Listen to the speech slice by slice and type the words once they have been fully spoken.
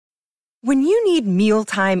When you need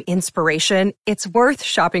mealtime inspiration, it's worth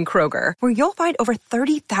shopping Kroger, where you'll find over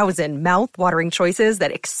 30,000 mouth-watering choices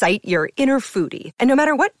that excite your inner foodie. And no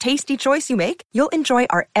matter what tasty choice you make, you'll enjoy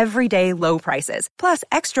our everyday low prices, plus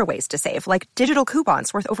extra ways to save, like digital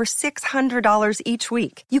coupons worth over $600 each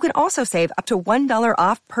week. You can also save up to $1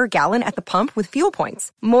 off per gallon at the pump with fuel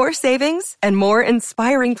points. More savings and more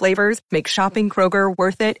inspiring flavors make shopping Kroger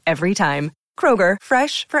worth it every time. Kroger,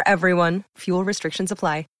 fresh for everyone. Fuel restrictions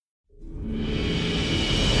apply.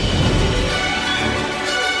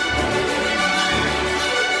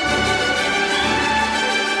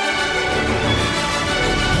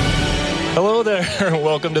 Hello there,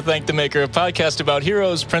 welcome to Thank the Maker, a podcast about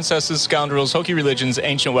heroes, princesses, scoundrels, hokey religions,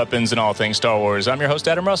 ancient weapons, and all things Star Wars. I'm your host,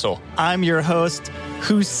 Adam Russell. I'm your host,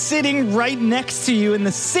 who's sitting right next to you in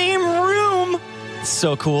the same room.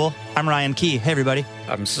 So cool. I'm Ryan Key. Hey, everybody.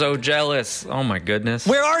 I'm so jealous. Oh, my goodness.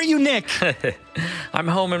 Where are you, Nick? I'm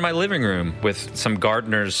home in my living room with some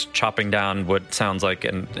gardeners chopping down what sounds like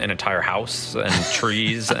an entire house and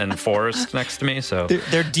trees and forest next to me. So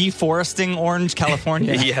They're deforesting Orange,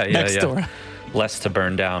 California next door. Less to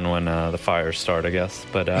burn down when the fires start, I guess.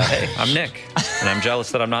 But hey, I'm Nick, and I'm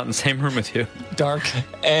jealous that I'm not in the same room with you. Dark.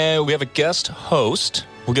 And we have a guest host.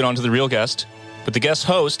 We'll get on to the real guest. But the guest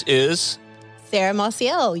host is... Sarah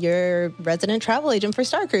Maciel, your resident travel agent for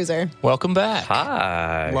Star Cruiser. Welcome back.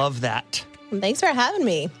 Hi. Love that. Thanks for having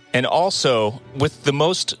me. And also, with the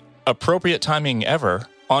most appropriate timing ever,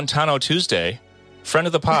 on Tano Tuesday, friend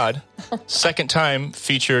of the pod, second time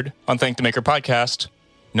featured on Thank the Maker podcast,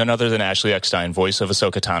 none other than Ashley Eckstein, voice of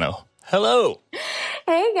Ahsoka Tano. Hello.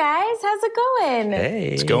 Hey guys, how's it going? Hey.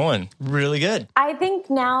 It's going. Really good. I think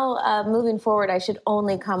now, moving forward, I should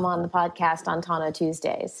only come on the podcast on Tano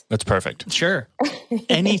Tuesdays. That's perfect. Sure.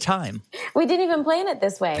 Anytime. We didn't even plan it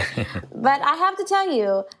this way. But I have to tell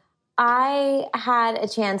you, I had a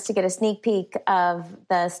chance to get a sneak peek of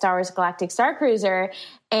the Star Wars Galactic Star Cruiser,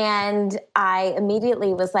 and I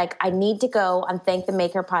immediately was like, I need to go on Thank the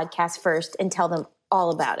Maker podcast first and tell them all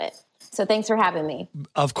about it. So thanks for having me.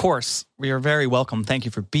 Of course. We are very welcome. Thank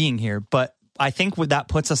you for being here. But I think that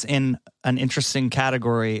puts us in an interesting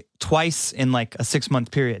category twice in like a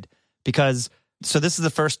 6-month period. Because, so this is the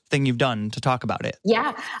first thing you've done to talk about it.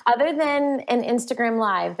 Yeah. Other than an Instagram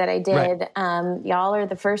Live that I did, right. Y'all are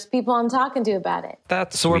the first people I'm talking to about it.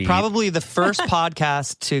 That's so sweet. We're probably the first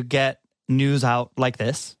podcast to get news out like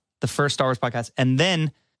this. The first Star Wars podcast. And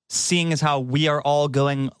then... seeing as how we are all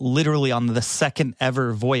going literally on the second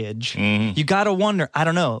ever voyage, you got to wonder, I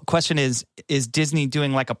don't know. Question is Disney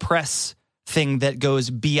doing like a press thing that goes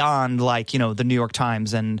beyond like, you know, the New York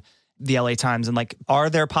Times and the LA Times? And like, are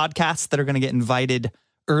there podcasts that are going to get invited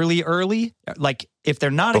early? Like if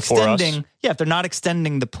they're not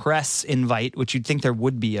extending the press invite, which you'd think there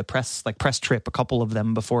would be a press trip, a couple of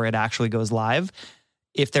them before it actually goes live.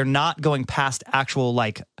 If they're not going past actual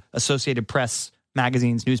like Associated Press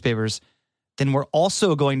magazines, newspapers, then we're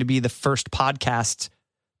also going to be the first podcast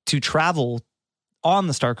to travel on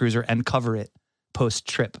the Star Cruiser and cover it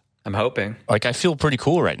post-trip. I'm hoping. Like, I feel pretty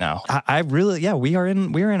cool right now. I really, we're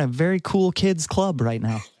in a very cool kids club right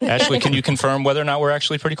now. Ashley, can you confirm whether or not we're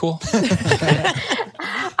actually pretty cool?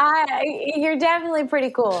 You're definitely pretty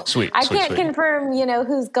cool. Sweet. I can't confirm,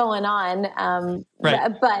 who's going on.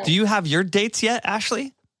 Right. But do you have your dates yet,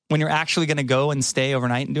 Ashley? When you're actually going to go and stay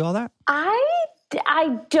overnight and do all that?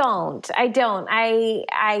 I don't.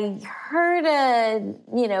 I heard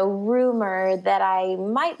a, rumor that I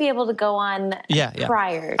might be able to go on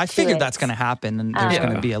prior. I figured that's going to happen, and there's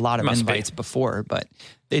going to be a lot of invites before, but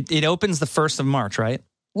it opens the 1st of March, right?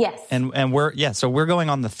 Yes. And so we're going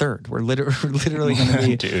on the 3rd. We're literally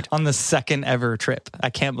going to be on the second ever trip. I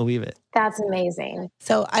can't believe it. That's amazing.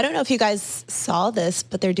 So I don't know if you guys saw this,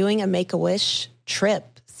 but they're doing a Make-A-Wish trip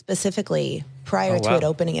specifically prior to it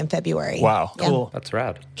opening in February. Wow. Yeah. Cool. That's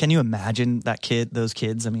rad. Can you imagine those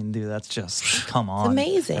kids? I mean, dude, that's just, come on. It's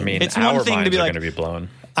amazing. I mean, it's our one thing minds to be are like, going to be blown.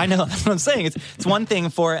 I know, that's what I'm saying. It's one thing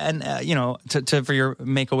for, for your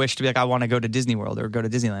Make-A-Wish to be like, I want to go to Disney World or go to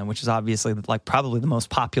Disneyland, which is obviously like probably the most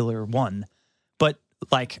popular one. But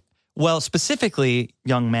like, well, specifically,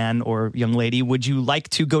 young man or young lady, would you like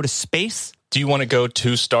to go to space? Do you want to go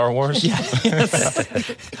to Star Wars?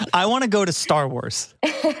 Yes. I want to go to Star Wars.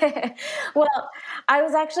 Well, I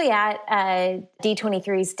was actually at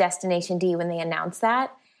D23's Destination D when they announced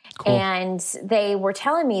that. Cool. And they were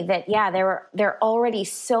telling me that, there are already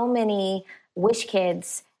so many Wish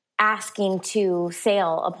kids asking to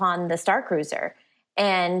sail upon the Star Cruiser.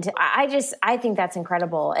 And I think that's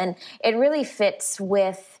incredible. And it really fits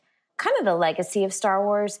with kind of the legacy of Star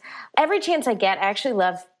Wars. Every chance I get, I actually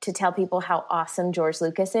love to tell people how awesome George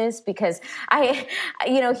Lucas is, because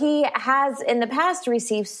he has in the past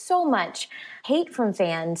received so much hate from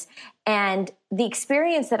fans. And the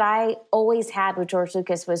experience that I always had with George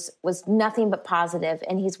Lucas was nothing but positive.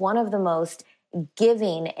 And he's one of the most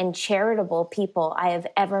giving and charitable people I have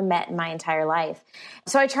ever met in my entire life.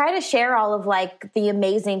 So I try to share all of like the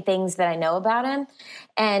amazing things that I know about him.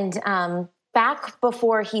 And back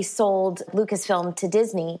before he sold Lucasfilm to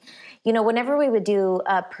Disney, whenever we would do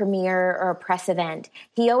a premiere or a press event,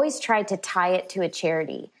 he always tried to tie it to a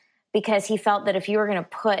charity, because he felt that if you were going to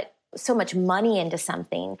put so much money into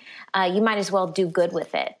something, you might as well do good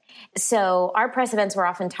with it. So our press events were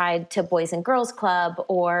often tied to Boys and Girls Club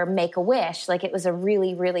or Make-A-Wish. Like, it was a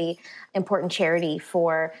really, really important charity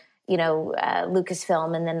for,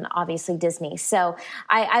 Lucasfilm, and then obviously Disney. So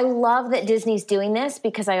I love that Disney's doing this,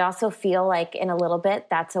 because I also feel like in a little bit,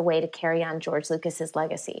 that's a way to carry on George Lucas's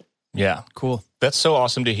legacy. Yeah, cool. That's so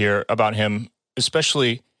awesome to hear about him,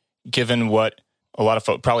 especially given what a lot of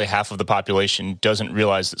folks, probably half of the population, doesn't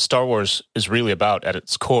realize that Star Wars is really about at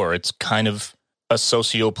its core. It's kind of a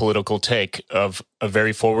socio-political take of a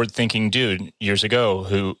very forward-thinking dude years ago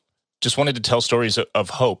who just wanted to tell stories of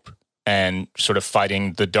hope and sort of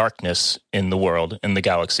fighting the darkness in the world, in the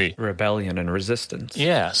galaxy. Rebellion and resistance.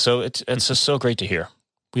 Yeah, so it's just so great to hear.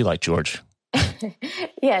 We like George.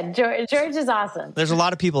 Yeah, George is awesome. There's a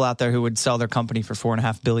lot of people out there who would sell their company for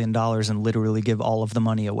 $4.5 billion and literally give all of the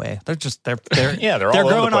money away. They're all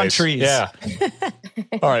growing on trees. Yeah.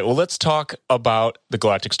 All right. Well, let's talk about the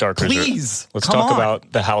Galactic Star Cruiser. Please. Let's talk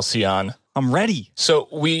about the Halcyon. I'm ready. So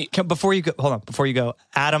before you go,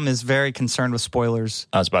 Adam is very concerned with spoilers.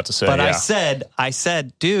 I was about to say, but yeah. I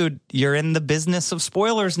said, dude, you're in the business of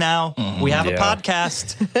spoilers now. Mm-hmm. We have a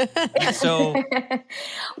podcast. So,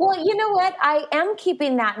 well, you know what? I am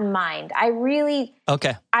keeping that in mind. I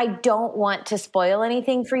don't want to spoil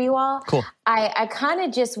anything for you all. Cool. I kind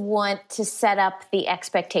of just want to set up the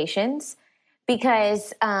expectations,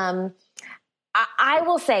 because, I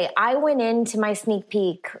will say I went into my sneak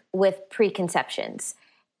peek with preconceptions.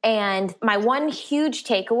 And my one huge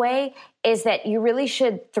takeaway is that you really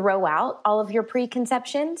should throw out all of your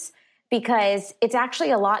preconceptions, because it's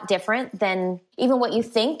actually a lot different than even what you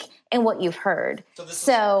think and what you've heard.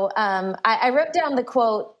 So I wrote down the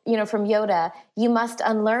quote, from Yoda: "You must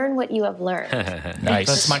unlearn what you have learned." Nice.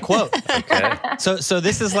 That's my quote. Okay. So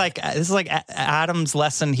this is like Adam's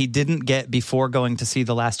lesson he didn't get before going to see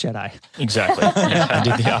The Last Jedi. Exactly. Yeah, I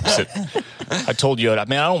did the opposite. I told Yoda,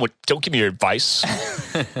 man, don't give me your advice.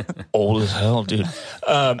 Old as hell, dude.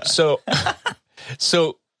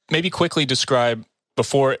 So maybe quickly describe,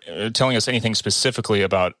 before telling us anything specifically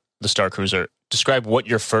about the Star Cruiser, describe what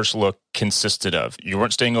your first look consisted of. You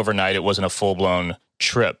weren't staying overnight. It wasn't a full-blown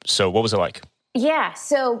trip. So what was it like? Yeah,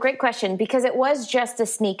 so great question, because it was just a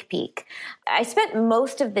sneak peek. I spent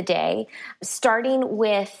most of the day starting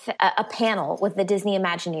with a panel with the Disney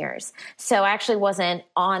Imagineers. So I actually wasn't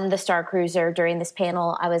on the Star Cruiser during this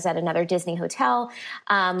panel. I was at another Disney hotel.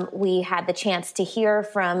 We had the chance to hear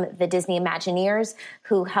from the Disney Imagineers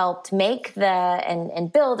who helped make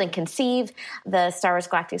and build and conceive the Star Wars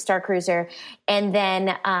Galactic Star Cruiser. And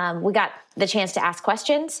then we got the chance to ask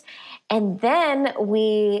questions. And then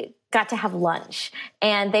we got to have lunch,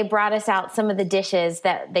 and they brought us out some of the dishes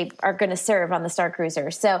that they are going to serve on the Star Cruiser.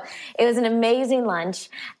 So it was an amazing lunch.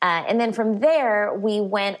 And then from there, we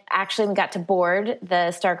got to board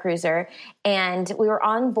the Star Cruiser, and we were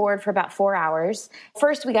on board for about 4 hours.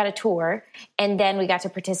 First, we got a tour, and then we got to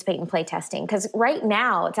participate in play testing. Because right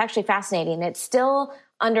now, it's actually fascinating. It's still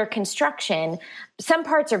under construction. Some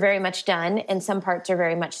parts are very much done, and some parts are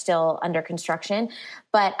very much still under construction.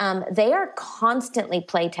 But they are constantly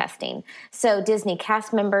play testing. So Disney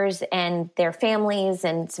cast members and their families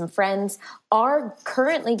and some friends are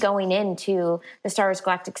currently going into the Star Wars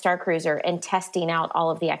Galactic Star Cruiser and testing out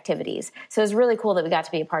all of the activities. So it was really cool that we got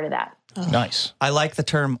to be a part of that. Oh. Nice. I like the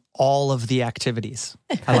term "all of the activities."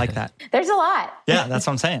 I like that. There's a lot. Yeah, that's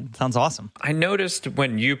what I'm saying. Sounds awesome. I noticed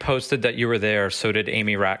when you posted that you were there, so did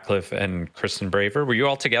Amy Ratcliffe and Kristen Braver. Were you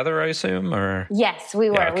all together, I assume? Or yes, we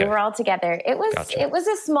were. Yeah, okay. We were all together. It was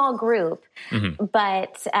a small group,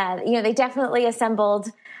 but they definitely assembled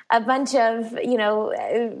a bunch of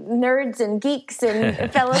nerds and geeks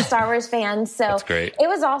and fellow Star Wars fans. So that's great. It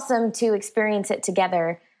was awesome to experience it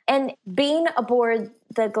together. And being aboard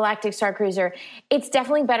the Galactic Star Cruiser, it's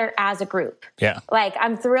definitely better as a group. Yeah. Like,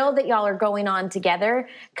 I'm thrilled that y'all are going on together,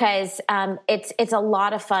 because it's a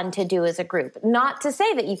lot of fun to do as a group. Not to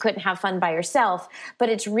say that you couldn't have fun by yourself, but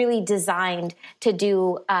it's really designed to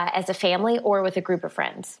do as a family or with a group of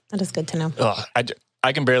friends. That is good to know.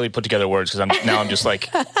 I can barely put together words because I'm just like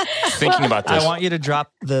thinking about this. I want you to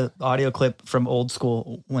drop the audio clip from Old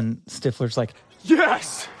School when Stifler's like,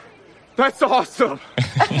 yes, that's awesome.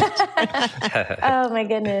 Oh my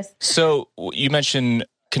goodness. So you mentioned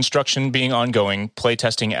construction being ongoing, play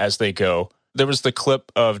testing as they go. There was the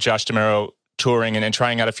clip of Josh D'Amaro touring and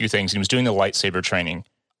trying out a few things. He was doing the lightsaber training.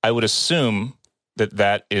 I would assume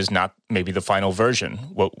that is not maybe the final version,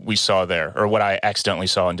 what we saw there, or what I accidentally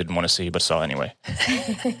saw and didn't want to see, but saw anyway.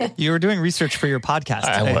 You were doing research for your podcast,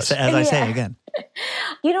 I was. as I say again.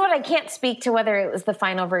 You know what? I can't speak to whether it was the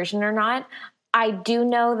final version or not. I do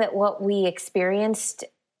know that what we experienced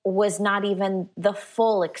was not even the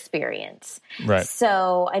full experience. Right.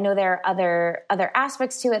 So I know there are other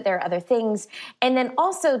aspects to it. There are other things. And then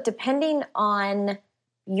also, depending on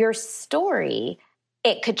your story,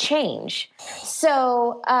 it could change.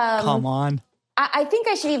 So Come on. I think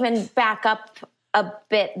I should even back up a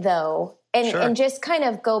bit, though, and just kind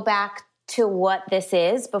of go back to what this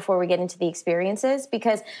is before we get into the experiences,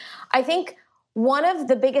 because I think one of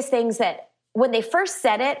the biggest things that when they first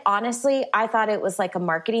said it, honestly, I thought it was like a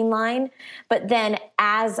marketing line. But then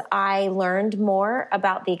as I learned more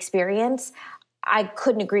about the experience, I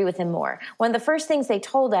couldn't agree with them more. One of the first things they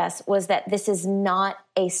told us was that this is not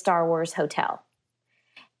a Star Wars hotel.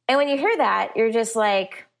 And when you hear that, you're just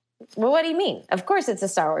like, well, what do you mean? Of course it's a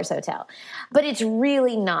Star Wars hotel. But it's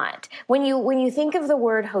really not. When you think of the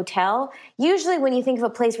word hotel, usually when you think of a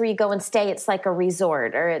place where you go and stay, it's like a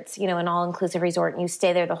resort, or it's, an all-inclusive resort and you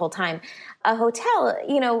stay there the whole time. A hotel,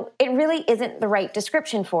 it really isn't the right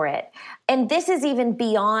description for it. And this is even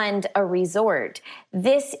beyond a resort.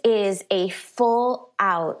 This is a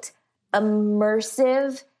full-out,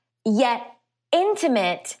 immersive, yet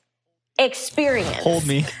intimate experience. Hold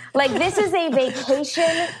me. Like, this is a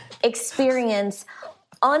vacation experience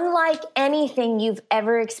unlike anything you've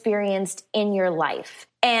ever experienced in your life.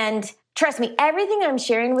 And trust me, everything I'm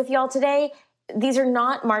sharing with y'all today, these are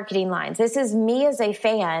not marketing lines. This is me as a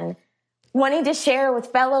fan wanting to share with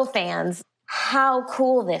fellow fans how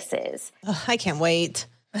cool this is. I can't wait.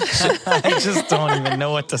 I just don't even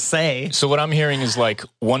know what to say. So what I'm hearing is like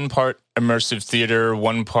one part immersive theater,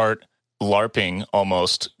 one part LARPing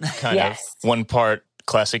almost, kind of. One part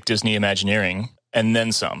classic Disney Imagineering, and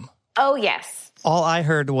then some. Oh, yes. All I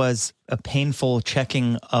heard was a painful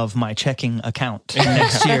checking of my checking account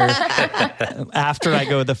next year after I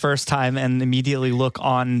go the first time and immediately look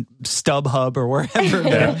on StubHub or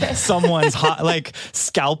wherever someone's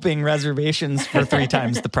scalping reservations for 3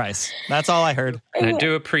 times the price. That's all I heard. And I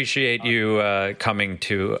do appreciate you coming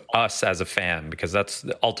to us as a fan, because that's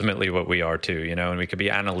ultimately what we are too, and we could be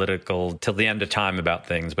analytical till the end of time about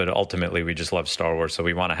things, but ultimately we just love Star Wars, so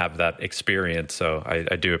we want to have that experience. So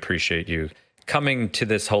I do appreciate you coming to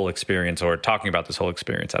this whole experience or talking about this whole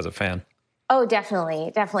experience as a fan. Oh,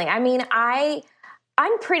 definitely. Definitely. I mean,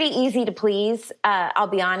 I'm pretty easy to please. I'll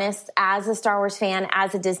be honest, as a Star Wars fan,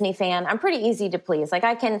 as a Disney fan, I'm pretty easy to please. Like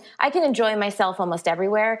I can enjoy myself almost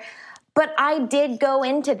everywhere, but I did go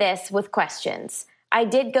into this with questions. I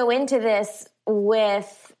did go into this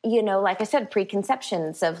with, like I said,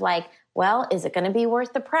 preconceptions of like, well, is it going to be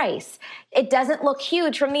worth the price? It doesn't look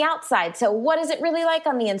huge from the outside. So what is it really like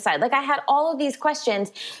on the inside? Like I had all of these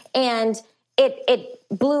questions and it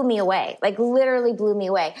blew me away, like literally blew me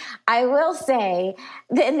away. I will say,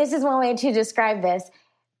 and this is one way to describe this,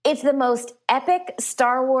 it's the most epic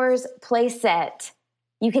Star Wars playset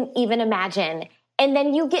you can even imagine. And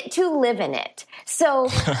then you get to live in it. So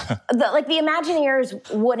the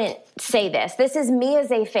Imagineers wouldn't say this. This is me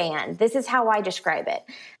as a fan. This is how I describe it.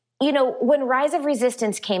 When Rise of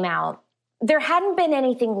Resistance came out, there hadn't been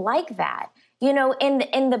anything like that. In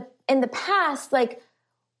the past, like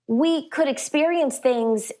we could experience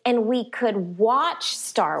things and we could watch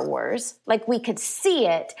Star Wars, like we could see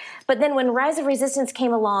it. But then when Rise of Resistance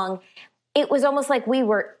came along, it was almost like we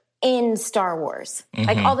were in Star Wars. Mm-hmm.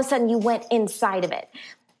 Like all of a sudden you went inside of it.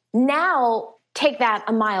 Now take that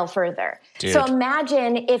a mile further. Dude. So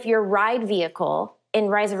imagine if your ride vehicle in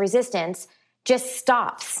Rise of Resistance just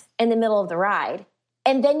stops in the middle of the ride,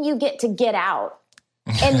 and then you get out,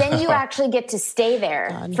 and then you actually get to stay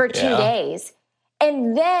there for 2 days.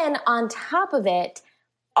 And then on top of it,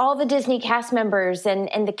 all the Disney cast members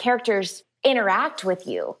and the characters interact with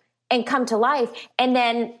you and come to life. And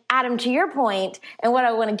then, Adam, to your point, and what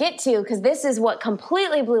I want to get to, because this is what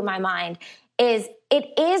completely blew my mind, is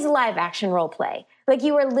it is live action role play. Like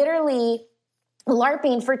you are literally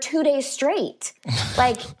LARPing for 2 days straight.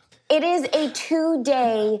 Like it is a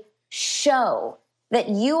 2-day show that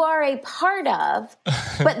you are a part of,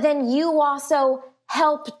 but then you also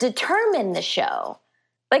help determine the show.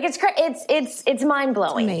 Like it's mind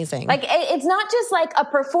blowing. Amazing. Like it's not just like a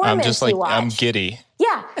performance. I'm just like, you watch. I'm giddy.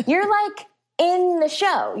 Yeah. You're like in the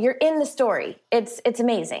show. You're in the story. It's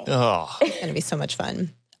amazing. Oh, It's going to be so much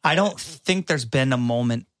fun. I don't think there's been a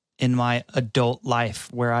moment in my adult life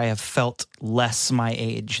where I have felt less my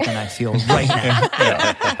age than I feel right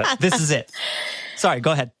now. This is it. Sorry,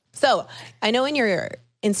 go ahead. So I know in your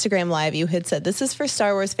Instagram Live, you had said this is for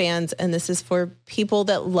Star Wars fans and this is for people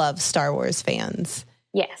that love Star Wars fans.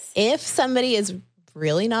 Yes. If somebody is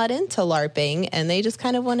really not into LARPing and they just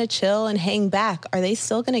kind of want to chill and hang back, are they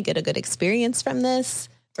still going to get a good experience from this?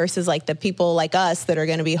 Versus like the people like us that are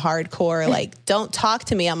going to be hardcore, like, don't talk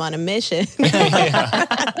to me, I'm on a mission. They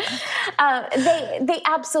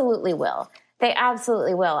absolutely will. They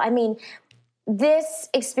absolutely will. I mean, this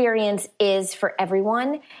experience is for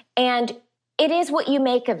everyone, and it is what you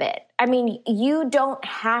make of it. I mean, you don't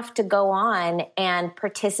have to go on and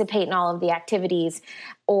participate in all of the activities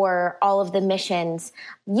or all of the missions.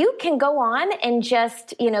 You can go on and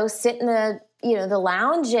just, sit in the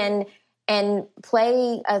lounge and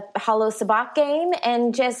play a Holo Sabacc game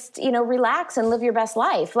and just, relax and live your best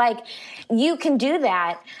life. Like, you can do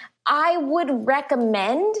that. I would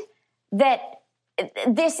recommend that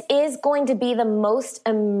this is going to be the most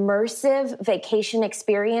immersive vacation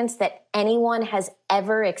experience that anyone has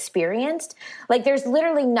ever experienced. Like, there's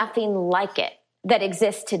literally nothing like it that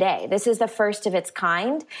exists today. This is the first of its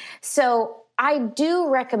kind. So I do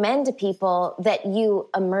recommend to people that you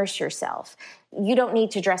immerse yourself. You don't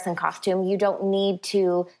need to dress in costume. You don't need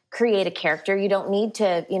to create a character. You don't need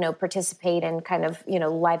to, participate in kind of,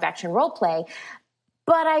 live action role play.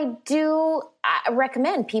 But I do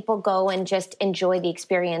recommend people go and just enjoy the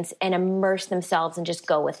experience and immerse themselves and just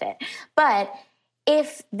go with it. But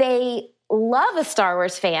if they love a Star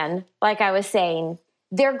Wars fan, like I was saying,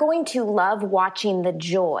 they're going to love watching the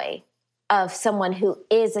joy of someone who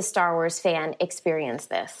is a Star Wars fan experience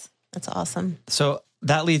this. That's awesome. So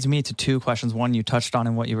that leads me to two questions. One, you touched on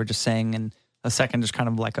in what you were just saying, and a second, just kind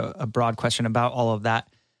of like a broad question about all of that.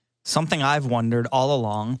 Something I've wondered all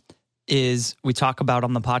along is we talk about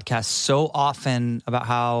on the podcast so often about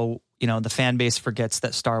how, the fan base forgets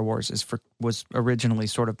that Star Wars was originally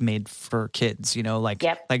sort of made for kids,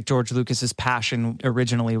 like George Lucas's passion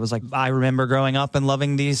originally was like, I remember growing up and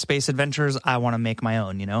loving these space adventures. I want to make my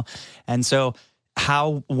own, And so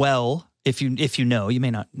how well, if you know, you may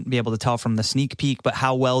not be able to tell from the sneak peek, but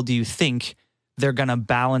how well do you think they're going to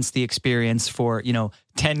balance the experience for,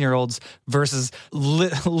 10-year-olds versus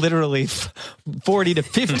literally 40 to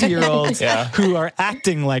 50-year-olds who are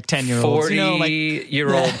acting like 10-year-olds.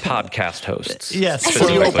 40-year-old podcast hosts. Yes.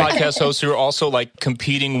 40-year-old podcast hosts who are also like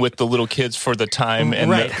competing with the little kids for the time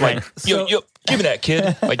and yo, give me that,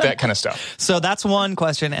 kid, like that kind of stuff. So that's one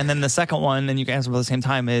question. And then the second one, and you can answer both at the same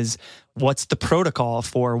time, is what's the protocol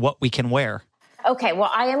for what we can wear? Okay,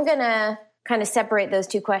 well, I am going to kind of separate those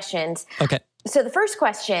two questions. Okay. So the first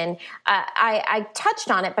question, I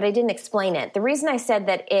touched on it, but I didn't explain it. The reason I said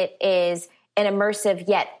that it is an immersive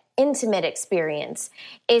yet intimate experience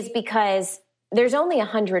is because there's only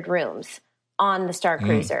 100 rooms on the Star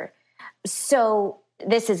Cruiser. So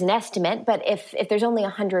this is an estimate, but if there's only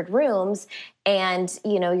 100 rooms and,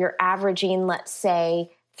 you're averaging, let's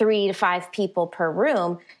say, 3 to 5 people per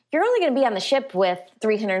room, you're only going to be on the ship with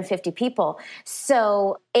 350 people.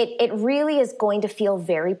 So it really is going to feel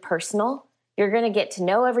very personal. You're going to get to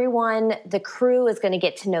know everyone. The crew is going to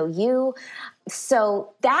get to know you.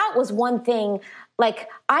 So that was one thing. Like,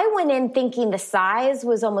 I went in thinking the size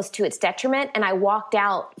was almost to its detriment, and I walked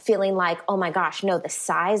out feeling like, oh my gosh, no, the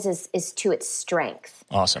size is to its strength.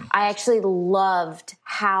 Awesome. I actually loved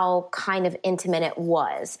how kind of intimate it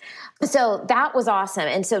was. So that was awesome.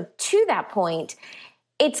 And so to that point,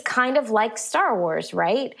 it's kind of like Star Wars,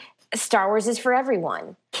 right? Star Wars is for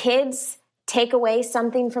everyone. Kids take away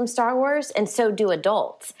something from Star Wars, and so do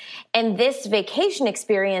adults. And this vacation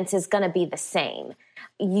experience is going to be the same.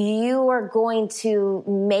 You are going to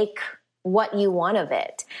make what you want of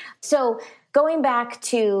it. So going back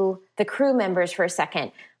to the crew members for a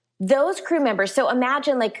second, those crew members, so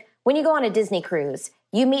imagine like when you go on a Disney cruise,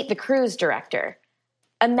 you meet the cruise director.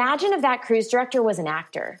 Imagine if that cruise director was an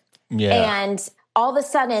actor. Yeah. And all of a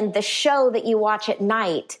sudden, the show that you watch at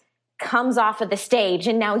night comes off of the stage,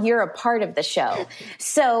 and now you're a part of the show.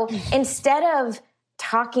 So instead of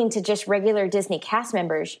talking to just regular Disney cast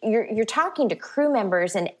members, you're talking to crew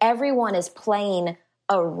members, and everyone is playing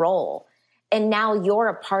a role. And now you're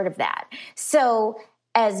a part of that. So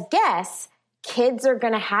as guests, kids are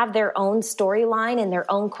going to have their own storyline and their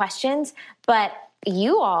own questions, but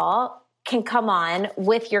you all can come on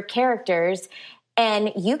with your characters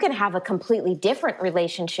And you can have a completely different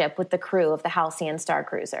relationship with the crew of the Halcyon Star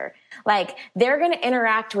Cruiser. Like, they're going to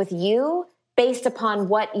interact with you based upon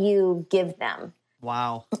what you give them.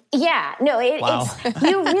 Wow. Yeah, no, it's,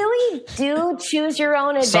 you really do choose your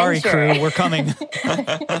own adventure. Sorry, crew, we're coming.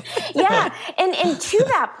 Yeah, and to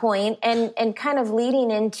that point, and kind of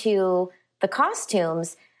leading into the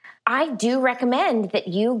costumes, I do recommend that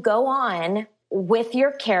you go on with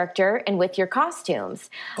your character and with your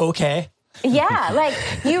costumes. Okay. Yeah, like,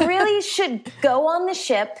 you really should go on the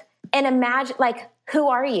ship and imagine, like, who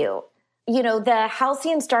are you? You know, the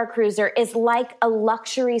Halcyon Star Cruiser is like a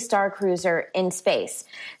luxury Star Cruiser in space.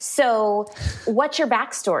 So what's your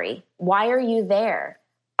backstory? Why are you there?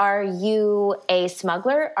 Are you a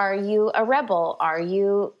smuggler? Are you a rebel? Are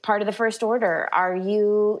you part of the First Order? Are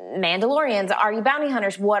you Mandalorians? Are you bounty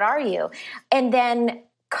hunters? What are you? And then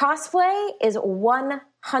cosplay is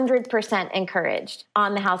 100% encouraged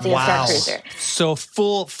on the Halcyon Star Cruiser. So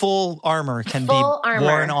full armor can Full be armor.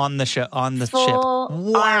 worn on the ship.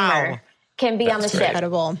 Full armor can be on the ship.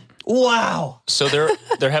 Incredible. Wow. So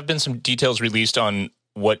there have been some details released on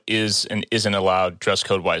what is and isn't allowed dress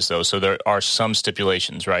code wise, though. So there are some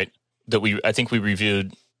stipulations, right? That I think we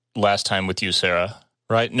reviewed last time with you, Sarah.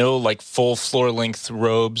 Right? No, like full floor length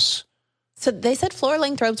robes. So they said floor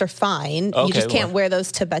length robes are fine. Okay, you just can't wear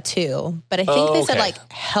those to Batu. But I think they said okay.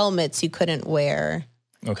 like helmets you couldn't wear.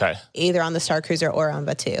 Okay. Either on the Star Cruiser or on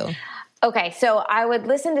Batu. Okay, so I would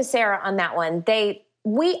listen to Sarah on that one.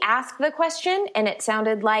 We asked the question, and it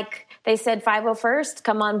sounded like they said 501st,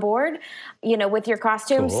 come on board, you know, with your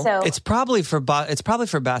costume. Cool. So It's probably for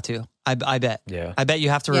Batu. I bet. Yeah. I bet you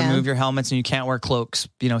have to remove your helmets and you can't wear cloaks,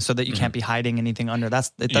 you know, so that you can't be hiding anything under.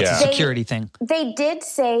 That's a security thing. They did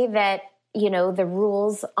say that, you know, the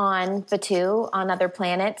rules on Batu, on other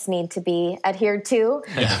planets, need to be adhered to.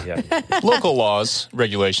 Yeah. Local laws,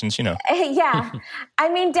 regulations, you know. Yeah. I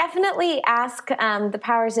mean, definitely ask the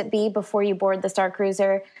powers that be before you board the Star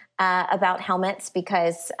Cruiser about helmets,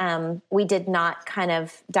 because we did not kind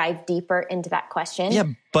of dive deeper into that question. Yeah,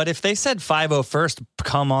 but if they said 501st,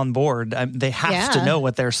 come on board, they have to know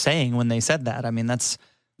what they're saying when they said that. I mean, that's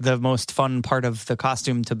the most fun part of the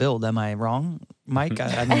costume to build. Am I wrong, Mike?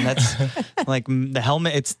 I mean, that's like the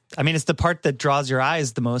helmet. It's the part that draws your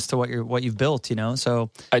eyes the most to what you've built, you know? So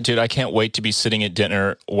I can't wait to be sitting at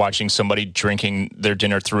dinner watching somebody drinking their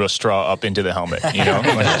dinner through a straw up into the helmet, you know?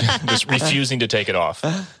 Like, just refusing to take it off.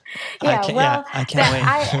 I can't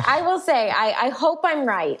wait. I will say, I hope I'm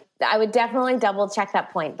right. I would definitely double check that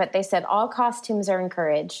point, but they said all costumes are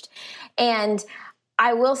encouraged. And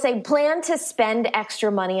I will say, plan to spend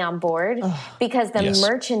extra money on board because the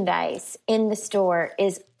merchandise in the store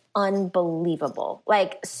is unbelievable.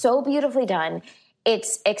 Like, so beautifully done.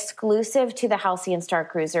 It's exclusive to the Halcyon Star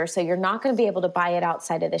Cruiser, so you're not going to be able to buy it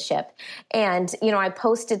outside of the ship. And, you know, I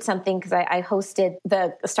posted something because I hosted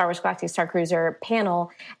the Star Wars Galactic Star Cruiser panel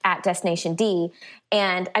at Destination D,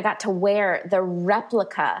 and I got to wear the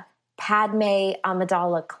replica Padme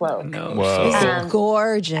Amidala cloak. Whoa.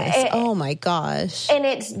 Gorgeous. Oh my gosh. And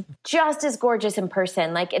it's just as gorgeous in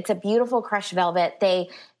person. Like, it's a beautiful crushed velvet. They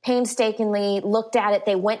painstakingly looked at it.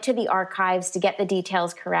 They went to the archives to get the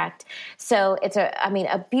details correct. So it's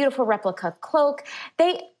a beautiful replica cloak.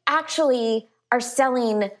 They actually are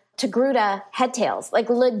selling Togruta head tails, like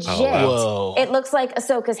legit. Whoa. It looks like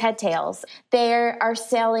Ahsoka's head tails. They are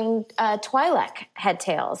selling Twi'lek head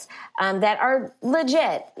tails that are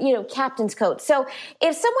legit, you know, captain's coats. So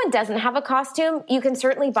if someone doesn't have a costume, you can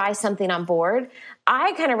certainly buy something on board.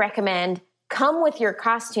 I kind of recommend come with your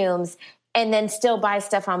costumes and then still buy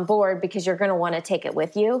stuff on board because you're going to want to take it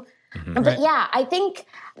with you. Mm-hmm. But yeah, I think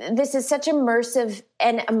this is such an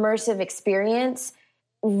immersive experience.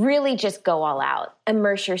 Really just go all out,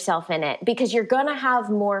 immerse yourself in it, because you're going to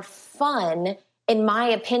have more fun, in my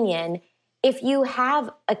opinion, if you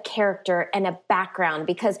have a character and a background.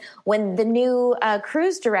 Because when the new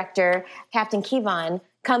cruise director, Captain Kevon,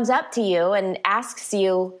 comes up to you and asks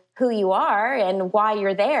you who you are and why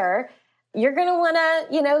you're there, you're going to want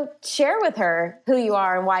to, you know, share with her who you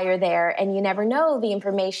are and why you're there. And you never know, the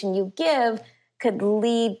information you give could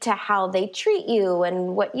lead to how they treat you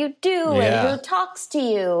and what you do and who talks to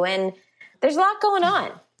you. And there's a lot going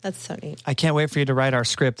on. That's so neat. I can't wait for you to write our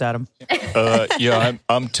script, Adam.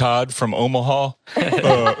 I'm Todd from Omaha.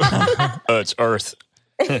 It's Earth.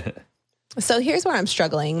 So here's where I'm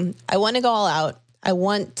struggling. I want to go all out. I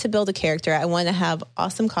want to build a character. I want to have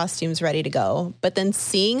awesome costumes ready to go. But then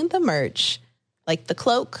seeing the merch, like the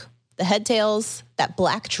cloak, the head tails, that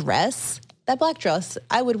black dress,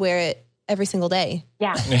 I would wear it every single day.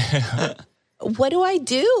 Yeah. what do I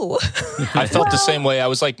do? I felt the same way. I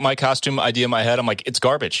was like, my costume idea in my head, I'm like, it's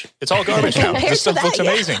garbage. It's all garbage now. This stuff looks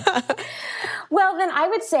amazing. Well, then I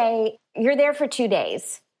would say you're there for 2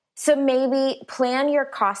 days. So maybe plan your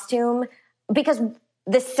costume, because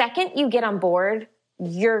the second you get on board,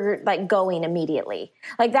 you're like going immediately.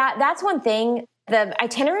 Like that's one thing. The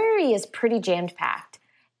itinerary is pretty jammed packed.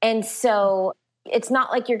 And so it's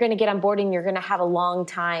not like you're going to get on board and you're going to have a long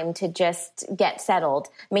time to just get settled.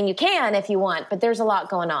 I mean, you can if you want, but there's a lot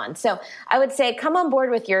going on. So I would say come on board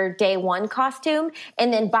with your day one costume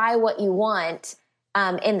and then buy what you want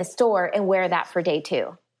in the store and wear that for day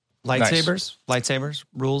 2. Lightsabers,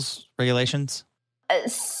 rules, regulations.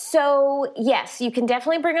 So yes, you can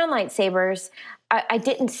definitely bring on lightsabers. I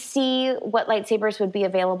didn't see what lightsabers would be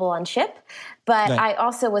available on ship, but Right. I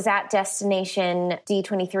also was at Destination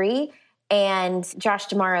D23, and Josh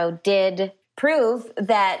D'Amaro did prove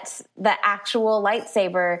that the actual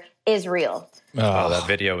lightsaber is real. Oh, that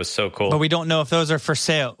video was so cool. But we don't know if those are for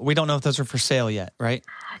sale. We don't know if those are for sale yet, right?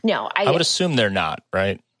 No, I would assume they're not,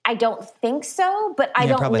 right? I don't think so, but I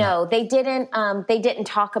don't probably know. They didn't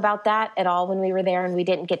talk about that at all when we were there, and we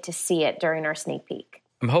didn't get to see it during our sneak peek.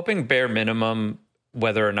 I'm hoping bare minimum,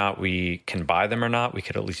 whether or not we can buy them or not, we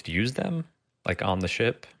could at least use them, like on the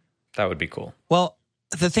ship. That would be cool. Well,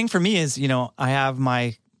 the thing for me is, I have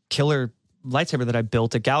my killer lightsaber that I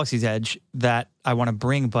built at Galaxy's Edge that I want to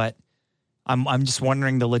bring, but I'm just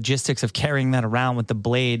wondering the logistics of carrying that around with the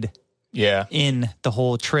blade in the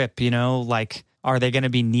whole trip, like, are they going to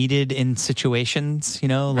be needed in situations,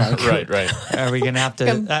 like, Right. Are we going to have to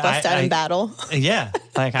bust out in battle? Yeah.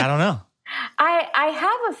 Like, I don't know. I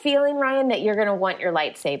have a feeling, Ryan, that you're going to want your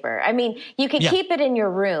lightsaber. I mean, you can keep it in your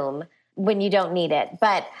room when you don't need it,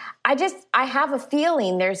 but I have a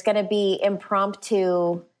feeling there's going to be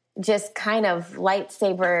impromptu, just kind of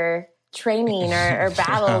lightsaber training or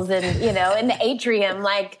battles and, in the atrium.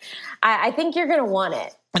 Like, I think you're going to want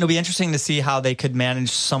it. It'll be interesting to see how they could manage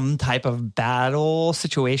some type of battle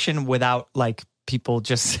situation without like people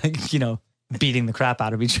just, beating the crap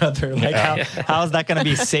out of each other. Like how is that going to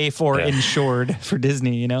be safe or insured for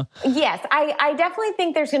Disney, Yes, I definitely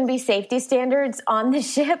think there's going to be safety standards on the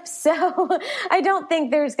ship. So I don't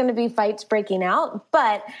think there's going to be fights breaking out,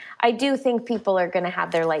 but I do think people are going to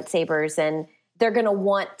have their lightsabers and they're going to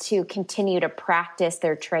want to continue to practice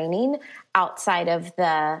their training outside of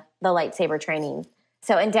the lightsaber training.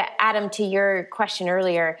 So, and Adam, to your question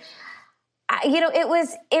earlier,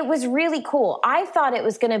 it was really cool. I thought it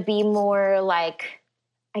was going to be more like,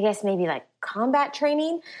 I guess maybe like combat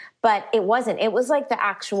training, but it wasn't. It was like the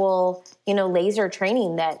actual, laser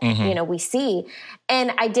training that, we see.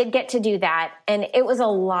 And I did get to do that. And it was a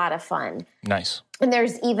lot of fun. Nice. And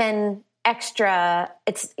there's even extra,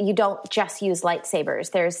 you don't just use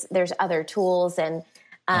lightsabers. There's other tools and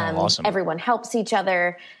awesome. Everyone helps each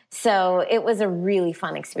other. So it was a really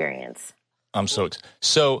fun experience. I'm so excited.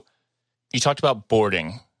 So you talked about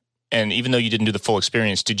boarding, and even though you didn't do the full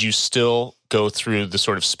experience, did you still go through the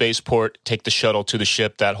sort of spaceport, take the shuttle to the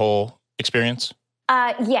ship, that whole experience?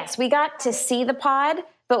 Yes, we got to see the pod,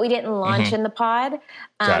 but we didn't launch in the pod.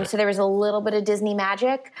 So there was a little bit of Disney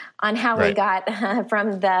magic on how we got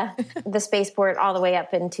from the spaceport all the way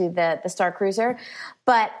up into the Star Cruiser.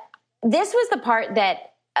 But this was the part that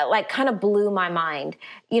like kind of blew my mind.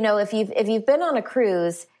 If you've been on a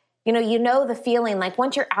cruise, you know the feeling like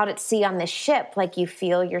once you're out at sea on this ship, like you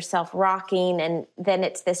feel yourself rocking, and then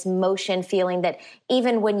it's this motion feeling that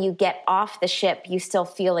even when you get off the ship, you still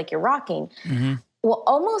feel like you're rocking. Mm-hmm. Well,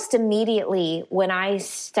 almost immediately when I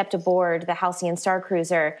stepped aboard the Halcyon Star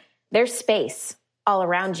Cruiser, there's space all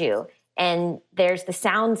around you, and there's the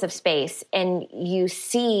sounds of space, and you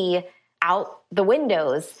see out the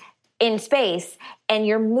windows in space, and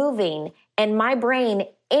you're moving, and my brain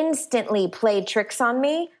instantly played tricks on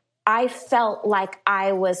me. I felt like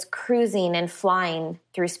I was cruising and flying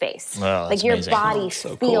through space. Wow, like your amazing. body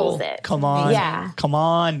feels it. Come on. Yeah. Come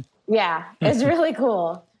on. Yeah. It's really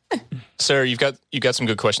cool. Sarah, you've got some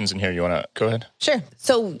good questions in here. You want to go ahead? Sure.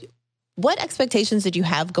 So what expectations did you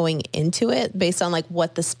have going into it based on like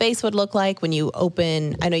what the space would look like when you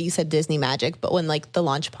open? I know you said Disney magic, but when like the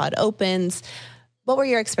launch pod opens, what were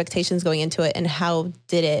your expectations going into it and how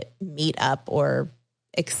did it meet up or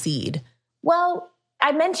exceed? Well,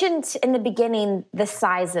 I mentioned in the beginning the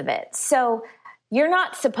size of it. So you're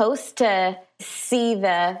not supposed to see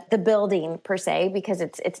the building per se because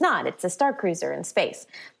it's not. It's a Star Cruiser in space.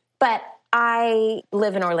 But I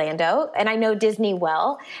live in Orlando and I know Disney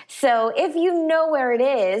well. So if you know where it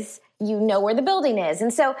is, you know where the building is.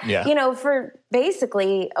 And so, for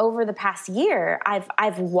basically over the past year,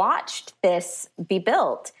 I've watched this be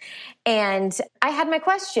built, and I had my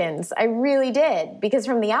questions. I really did, because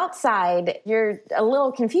from the outside, you're a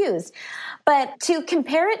little confused. But to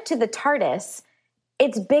compare it to the TARDIS,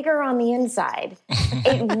 it's bigger on the inside.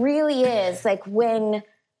 It really is. Like when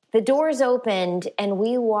the doors opened and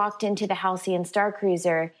we walked into the Halcyon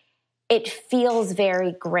Starcruiser, it feels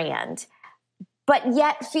very grand, but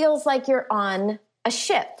yet feels like you're on a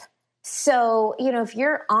ship. So, if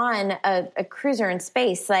you're on a cruiser in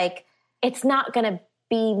space, like, it's not going to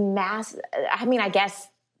be I mean, I guess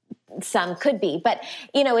some could be, but,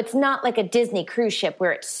 it's not like a Disney cruise ship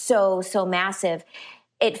where it's so massive.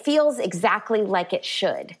 It feels exactly like it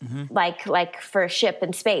should, like for a ship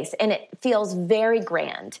in space. And it feels very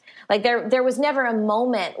grand. Like there was never a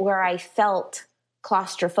moment where I felt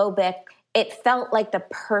claustrophobic. It felt like the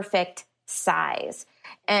perfect size.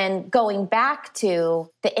 And going back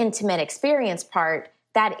to the intimate experience part,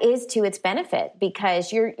 that is to its benefit,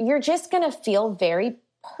 because you're just going to feel very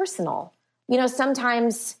personal.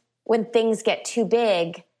 Sometimes when things get too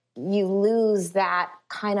big, you lose that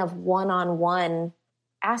kind of one-on-one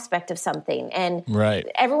aspect of something, and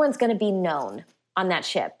everyone's going to be known on that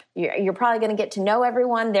ship. You're probably going to get to know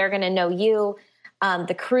everyone. They're going to know you.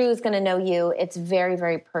 The crew is going to know you. It's very,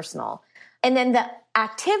 very personal. And then the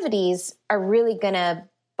activities are really going to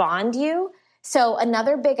bond you. So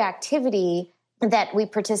another big activity that we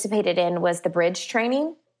participated in was the bridge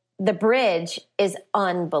training. The bridge is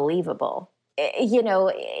unbelievable.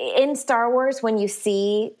 In Star Wars, when you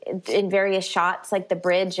see in various shots, like the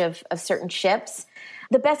bridge of certain ships,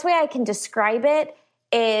 the best way I can describe it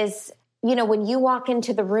is, when you walk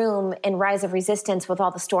into the room in Rise of Resistance with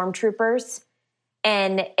all the stormtroopers,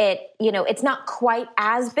 and it's not quite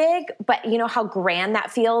as big, but how grand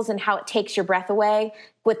that feels and how it takes your breath away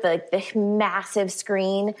with the massive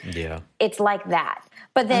screen. Yeah. It's like that.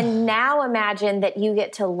 But then now imagine that you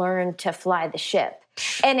get to learn to fly the ship.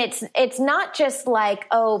 And it's not just like,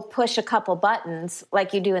 push a couple buttons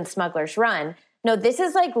like you do in Smuggler's Run. No, this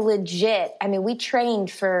is like legit. I mean, we trained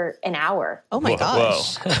for an hour. Oh my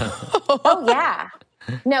gosh. Oh yeah.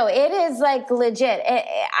 No, it is like legit.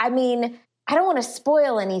 I mean, I don't want to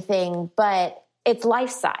spoil anything, but it's life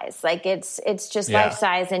size. Like it's just life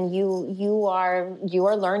size, and you are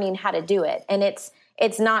learning how to do it. And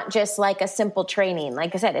it's not just like a simple training.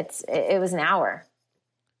 Like I said, it was an hour.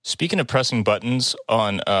 Speaking of pressing buttons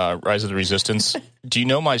on Rise of the Resistance, do you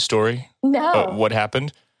know my story? No. What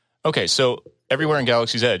happened? Okay, so everywhere in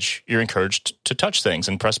Galaxy's Edge, you're encouraged to touch things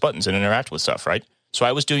and press buttons and interact with stuff, right? So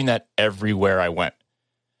I was doing that everywhere I went.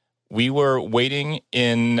 We were waiting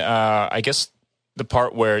in, I guess, the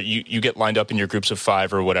part where you get lined up in your groups of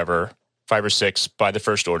 5 or whatever, 5 or 6 by the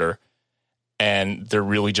First Order, and they're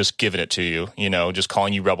really just giving it to you, just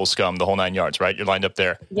calling you rebel scum, the whole 9 yards, right? You're lined up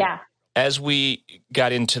there. Yeah. As we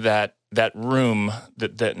got into that room,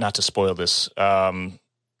 that not to spoil this, the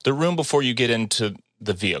room before you get into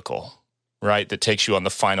the vehicle, right, that takes you on the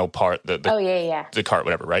final part, the cart,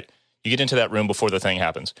 whatever, right? You get into that room before the thing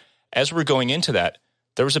happens. As we're going into that,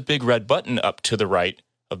 there was a big red button up to the right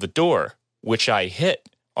of the door, which I hit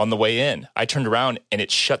on the way in. I turned around and it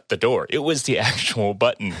shut the door. It was the actual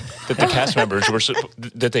button that the cast members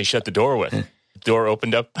that they shut the door with. The door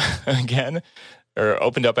opened up again, or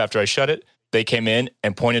opened up after I shut it. They came in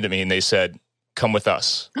and pointed at me and they said, "Come with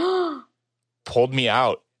us." Pulled me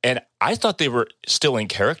out. And I thought they were still in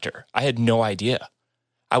character. I had no idea.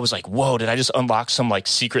 I was like, whoa, did I just unlock some like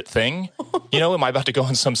secret thing? Am I about to go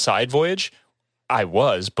on some side voyage? I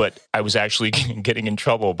was, but I was actually getting in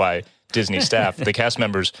trouble by Disney staff. The cast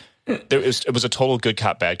members, it was a total good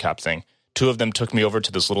cop, bad cop thing. 2 of them took me over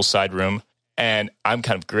to this little side room, and I'm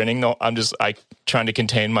kind of grinning. No, I'm just trying to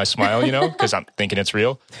contain my smile, because I'm thinking it's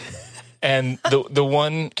real. And the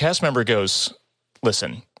one cast member goes,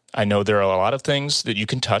 "Listen, I know there are a lot of things that you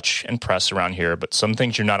can touch and press around here, but some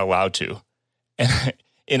things you're not allowed to." And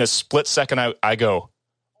in a split second, I go,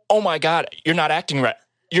 "Oh my God, you're not acting right.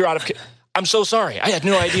 You're out of... I'm so sorry. I had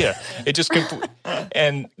no idea." It just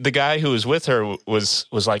and the guy who was with her was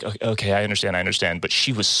like, "Okay, I understand." But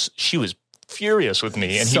she was furious with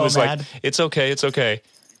me, and he was mad. Like, "It's okay.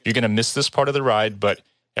 You're going to miss this part of the ride, but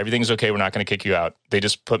everything's okay. We're not going to kick you out." They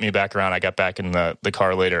just put me back around. I got back in the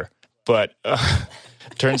car later. But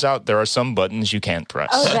turns out there are some buttons you can't press.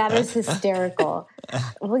 Oh, that is hysterical.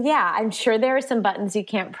 Well, yeah, I'm sure there are some buttons you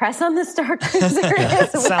can't press on the Starcruiser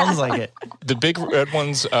as well. Sounds like it. The big red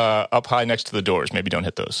ones up high next to the doors, maybe don't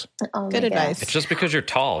hit those. Oh, good advice. It's just because you're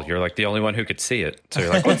tall. You're like the only one who could see it. So you're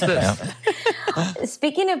like, what's this?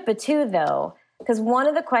 Speaking of Batuu, though, Because one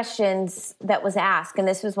of the questions that was asked, and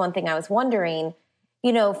this was one thing I was wondering,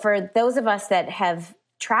 for those of us that have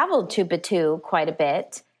traveled to Batuu quite a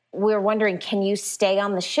bit, we're wondering, can you stay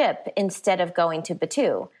on the ship instead of going to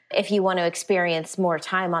Batuu if you want to experience more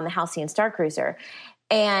time on the Halcyon Star Cruiser?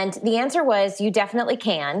 And the answer was, you definitely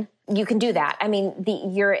can. You can do that. I mean,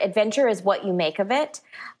 your adventure is what you make of it.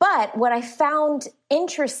 But what I found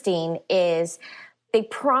interesting is they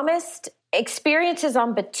promised experiences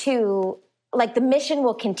on Batuu, like the mission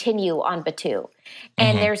will continue on Batuu.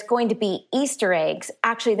 And there's going to be Easter eggs.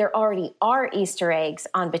 Actually, there already are Easter eggs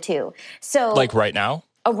on Batuu. So, like right now?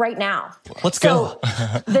 Oh, right now. Let's go.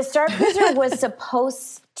 The Star Cruiser was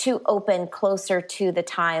supposed to open closer to the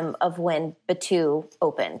time of when Batuu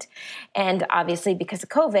opened. And obviously, because of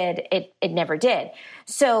COVID, it never did.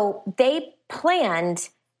 So they planned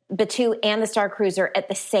Batuu and the Star Cruiser at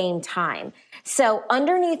the same time. So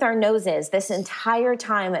underneath our noses, this entire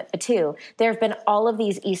time at Batuu, there have been all of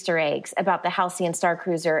these Easter eggs about the Halcyon Star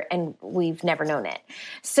Cruiser, and we've never known it.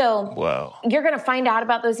 So You're going to find out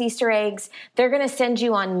about those Easter eggs. They're going to send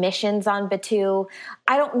you on missions on Batuu.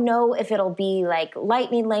 I don't know if it'll be like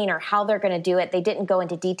Lightning Lane or how they're going to do it. They didn't go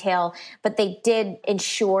into detail, but they did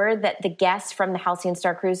ensure that the guests from the Halcyon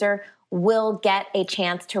Star Cruiser will get a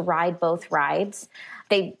chance to ride both rides.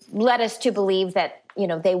 They led us to believe that,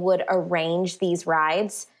 they would arrange these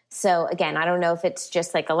rides. So again, I don't know if it's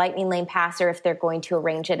just like a Lightning Lane pass or if they're going to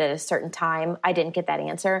arrange it at a certain time. I didn't get that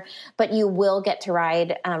answer, but you will get to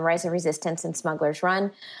ride Rise of Resistance and Smuggler's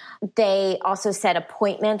Run. They also said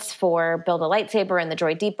appointments for Build a Lightsaber and the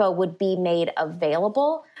Droid Depot would be made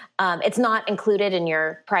available. It's not included in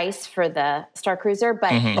your price for the Star Cruiser,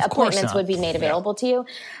 but appointments would be made available to you.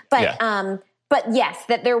 But yes,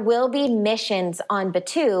 that there will be missions on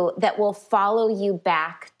Batuu that will follow you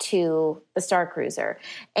back to the Star Cruiser.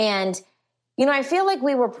 And, I feel like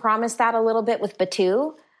we were promised that a little bit with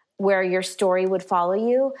Batuu, where your story would follow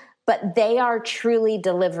you, but they are truly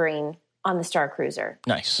delivering on the Star Cruiser.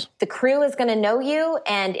 Nice. The crew is going to know you,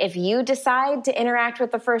 and if you decide to interact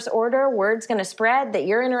with the First Order, word's going to spread that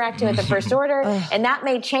you're interacting with the First Order, and that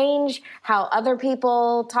may change how other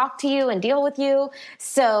people talk to you and deal with you.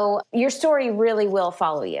 So your story really will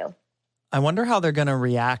follow you. I wonder how they're going to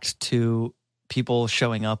react to people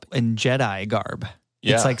showing up in Jedi garb.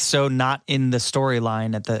 Yeah. It's like so not in the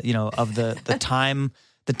storyline at the of the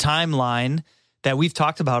timeline that we've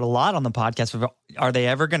talked about a lot on the podcast. Are they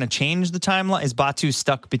ever going to change the timeline? Is Batuu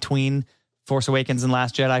stuck between Force Awakens and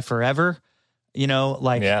Last Jedi forever?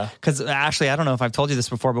 Because Ashley, I don't know if I've told you this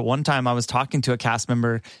before, but one time I was talking to a cast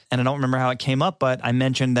member and I don't remember how it came up, but I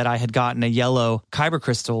mentioned that I had gotten a yellow kyber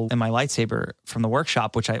crystal in my lightsaber from the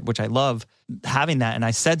workshop, which I love having that. And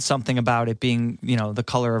I said something about it being, the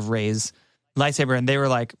color of Rey's lightsaber. And they were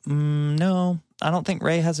like, no, I don't think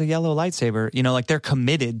Rey has a yellow lightsaber. They're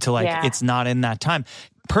committed to it's not in that time.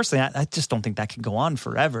 Personally, I just don't think that can go on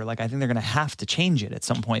forever. I think they're going to have to change it at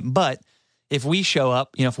some point. But if we show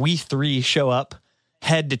up, if we three show up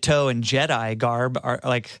head to toe in Jedi garb,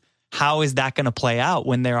 how is that going to play out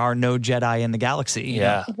when there are no Jedi in the galaxy?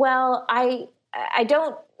 Yeah. Well, I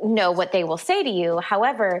don't know what they will say to you.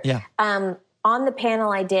 However, on the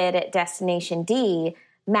panel I did at Destination D,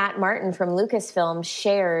 Matt Martin from Lucasfilm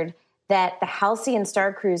shared that the Halcyon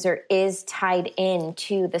Star Cruiser is tied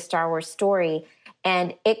into the Star Wars story,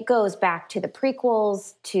 and it goes back to the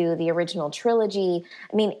prequels, to the original trilogy.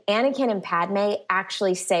 I mean, Anakin and Padme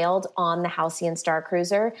actually sailed on the Halcyon Star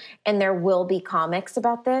Cruiser, and there will be comics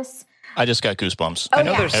about this. I just got goosebumps. I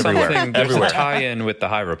know there's there's a tie-in with the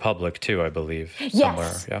High Republic too, I believe.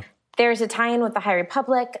 Somewhere. Yeah. There's a tie-in with the High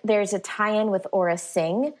Republic. There's a tie-in with Aura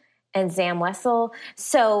Singh and Zam Wessel.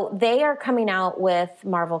 So they are coming out with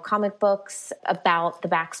Marvel comic books about the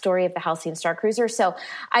backstory of the Halcyon Star Cruiser. So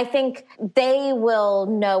I think they will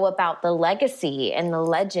know about the legacy and the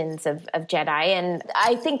legends of Jedi. And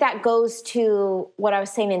I think that goes to what I was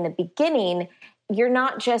saying in the beginning. You're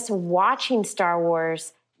not just watching Star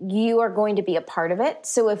Wars, you are going to be a part of it.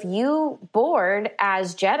 So if you board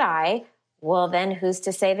as Jedi, well, then who's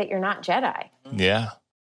to say that you're not Jedi? Yeah.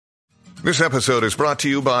 This episode is brought to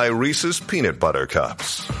you by Reese's Peanut Butter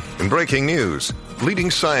Cups. In breaking news,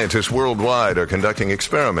 leading scientists worldwide are conducting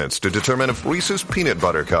experiments to determine if Reese's Peanut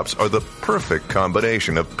Butter Cups are the perfect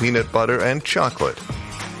combination of peanut butter and chocolate.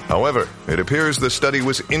 However, it appears the study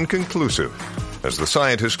was inconclusive, as the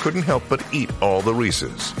scientists couldn't help but eat all the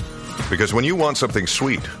Reese's. Because when you want something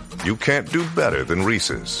sweet, you can't do better than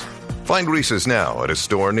Reese's. Find Reese's now at a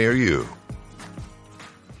store near you.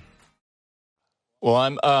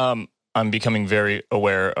 Well, I'm becoming very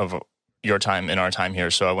aware of your time and our time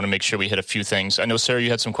here. So I want to make sure we hit a few things. I know, Sarah, you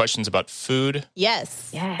had some questions about food.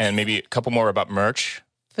 Yes. And maybe a couple more about merch.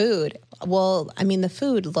 Food. Well, I mean, the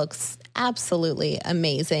food looks absolutely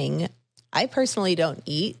amazing. I personally don't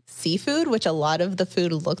eat seafood, which a lot of the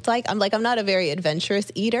food looked like. I'm not a very adventurous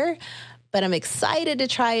eater, but I'm excited to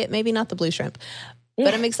try it. Maybe not the blue shrimp,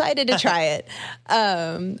 but I'm excited to try it.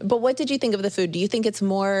 But what did you think of the food? Do you think it's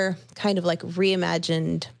more kind of like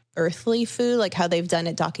reimagined earthly food, like how they've done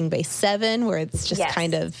at Docking Bay 7, where it's just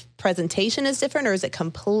kind of presentation is different, or is it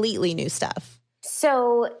completely new stuff?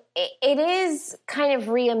 So it is kind of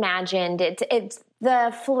reimagined. It's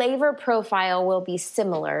the flavor profile will be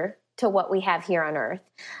similar to what we have here on Earth,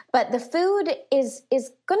 but the food is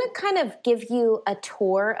going to kind of give you a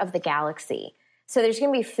tour of the galaxy. So there's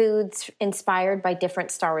going to be foods inspired by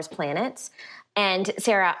different Star Wars planets. And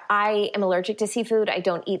Sarah, I am allergic to seafood. I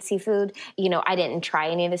don't eat seafood. I didn't try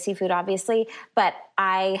any of the seafood, obviously, but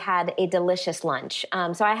I had a delicious lunch.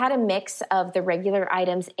 So I had a mix of the regular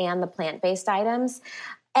items and the plant-based items.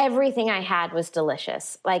 Everything I had was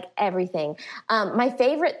delicious, like everything. My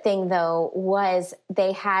favorite thing, though, was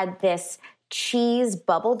they had this cheese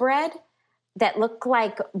bubble bread that looked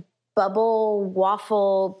like bubble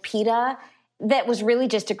waffle pita that was really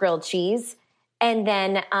just a grilled cheese. And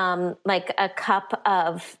then like a cup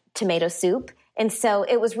of tomato soup. And so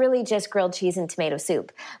it was really just grilled cheese and tomato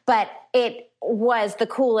soup. But it was the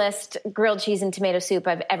coolest grilled cheese and tomato soup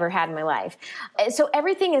I've ever had in my life. So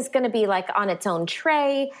everything is going to be like on its own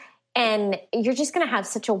tray. And you're just going to have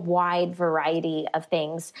such a wide variety of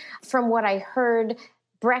things. From what I heard,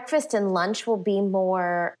 breakfast and lunch will be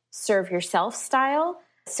more serve yourself style.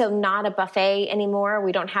 So not a buffet anymore.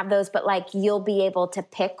 We don't have those, but like you'll be able to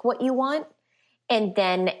pick what you want. And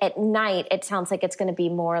then at night, it sounds like it's going to be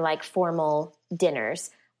more like formal dinners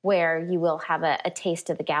where you will have a taste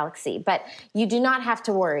of the galaxy. But you do not have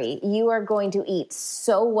to worry. You are going to eat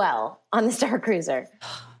so well on the Star Cruiser.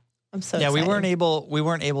 I'm so excited. We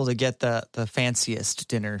weren't able to get the fanciest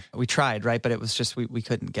dinner. We tried, right? But it was just we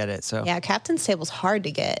couldn't get it. So yeah, Captain's Table's hard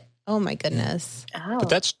to get. Oh my goodness. Oh. But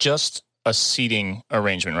that's just a seating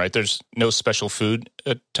arrangement, right? There's no special food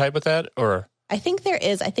type with that, or? I think there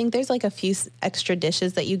is. I think there's like a few extra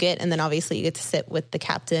dishes that you get, and then obviously you get to sit with the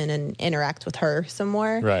captain and interact with her some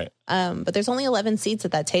more. Right. But there's only 11 seats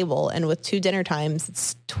at that table, and with 2 dinner times,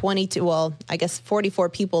 it's 22. Well, I guess 44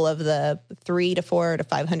 people of the 300 to 400 to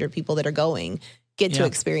 500 people that are going get to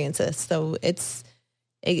experience this. So it's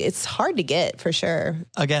hard to get for sure.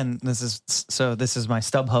 Again, this is my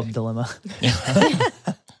StubHub dilemma.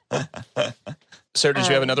 Sarah, did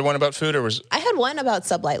you have another one about food, or was? I had one about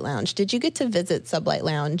Sublight Lounge. Did you get to visit Sublight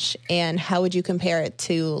Lounge, and how would you compare it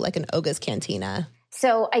to like an Oga's Cantina?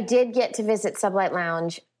 So I did get to visit Sublight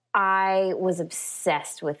Lounge. I was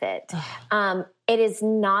obsessed with it. It is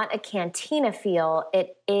not a cantina feel.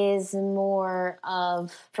 It is more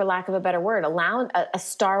of, for lack of a better word, a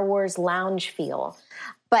Star Wars lounge feel.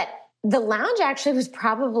 But the lounge actually was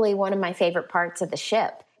probably one of my favorite parts of the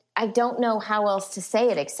ship. I don't know how else to say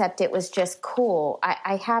it except it was just cool.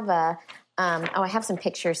 I have some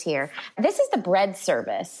pictures here. This is the bread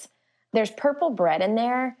service. There's purple bread in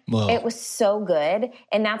there. Whoa. It was so good.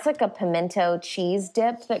 And that's like a pimento cheese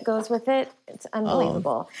dip that goes with it. It's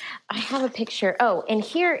unbelievable. I have a picture. Oh, and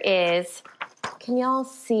here is, can y'all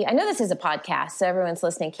see? I know this is a podcast, so everyone's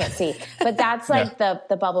listening can't see. But that's like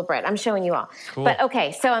the bubble bread. I'm showing you all. Cool. But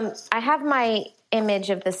okay, so I have my image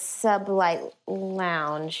of the Sublight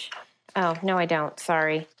Lounge. Oh, no, I don't.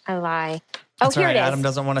 Sorry. I lie. That's here right. it is. Adam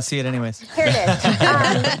doesn't want to see it anyways. Here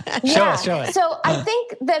it is. Show us. So I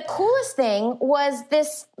think the coolest thing was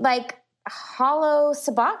this like hollow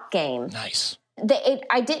sabacc game. Nice.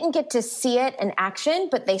 I didn't get to see it in action,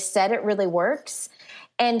 but they said it really works.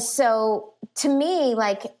 And so to me,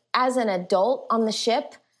 like as an adult on the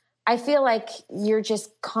ship, I feel like you're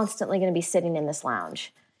just constantly going to be sitting in this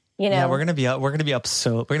lounge. You know? Yeah, we're gonna be up.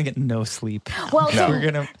 So we're gonna get no sleep. Well,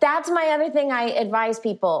 that's my other thing. I advise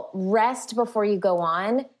people: rest before you go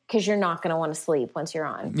on, because you're not gonna want to sleep once you're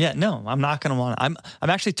on. Yeah, no, I'm not gonna want. I'm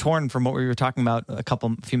actually torn from what we were talking about a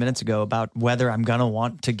few minutes ago about whether I'm gonna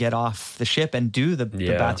want to get off the ship and do the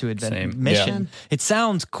Batuu mission. Yeah. It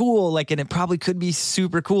sounds cool, and it probably could be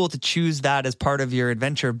super cool to choose that as part of your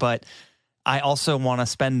adventure, but I also want to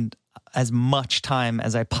spend as much time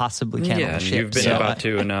as I possibly can on the ship. You've been to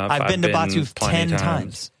Batuu enough. I've been to Batuu 10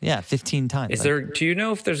 times. Yeah, 15 times. Do you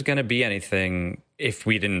know if there's going to be anything if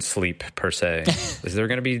we didn't sleep, per se? Is there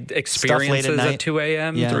going to be experiences at 2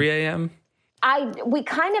 a.m., 3 a.m.? We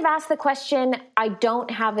kind of asked the question. I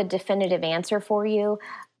don't have a definitive answer for you.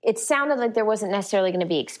 It sounded like there wasn't necessarily going to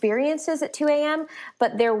be experiences at 2 a.m.,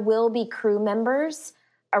 but there will be crew members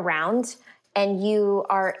around, and you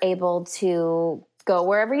are able to go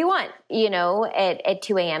wherever you want, at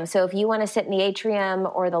 2 a.m. So if you want to sit in the atrium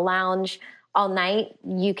or the lounge all night,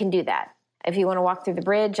 you can do that. If you want to walk through the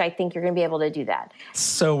bridge, I think you're going to be able to do that.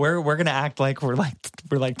 So we're going to act like we're like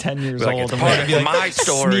 10 years old. It's and part we're of gonna be my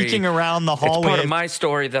story. Sneaking around the hallway. It's part of my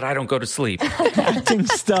story that I don't go to sleep. Acting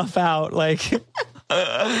stuff out. Like,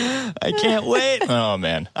 I can't wait. Oh,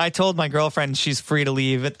 man. I told my girlfriend she's free to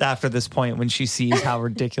leave after this point when she sees how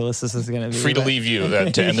ridiculous this is going to be. Free to leave you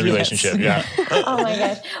to end the relationship. Yeah. Oh my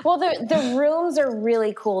gosh. Well, the rooms are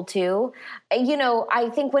really cool too. I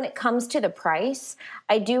think when it comes to the price,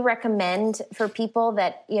 I do recommend for people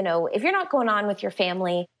that, if you're not going on with your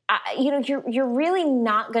family, you're really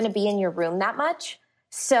not going to be in your room that much.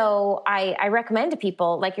 So I recommend to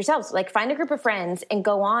people like yourselves, like find a group of friends and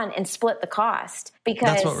go on and split the cost, because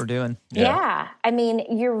that's what we're doing. Yeah. I mean,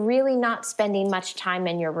 you're really not spending much time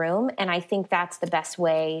in your room. And I think that's the best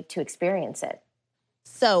way to experience it.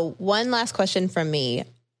 So one last question from me.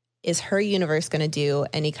 Is Her Universe going to do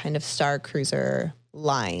any kind of Star Cruiser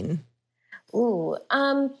line? Ooh,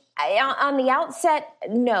 on the outset,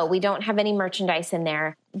 no, we don't have any merchandise in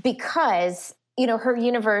there because Her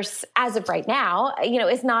Universe, as of right now,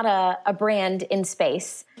 is not a brand in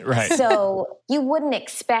space. Right. So you wouldn't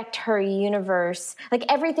expect Her Universe, like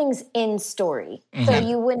everything's in story. Mm-hmm. So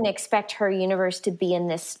you wouldn't expect Her Universe to be in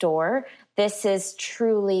this store. This is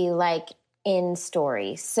truly like in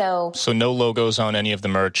story. So no logos on any of the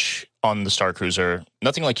merch on the Star Cruiser.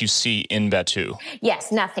 Nothing like you see in Batuu.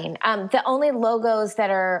 Yes, nothing. The only logos that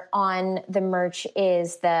are on the merch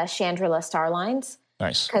is the Chandrila Star Lines.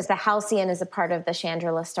 Nice. Because the Halcyon is a part of the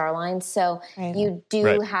Chandrila Star Lines. So you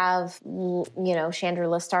do have,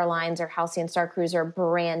 Chandrila Star Lines or Halcyon Star Cruiser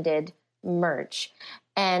branded merch.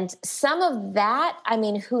 And some of that,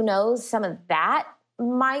 who knows, some of that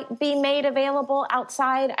might be made available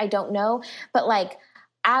outside. I don't know. But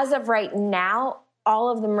as of right now, all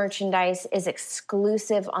of the merchandise is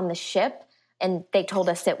exclusive on the ship. And they told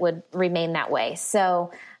us it would remain that way.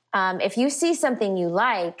 So if you see something you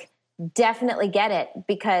like, definitely get it,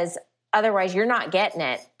 because otherwise you're not getting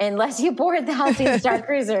it unless you board the Halcyon Star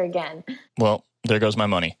Cruiser again. Well, there goes my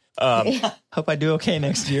money. Hope I do okay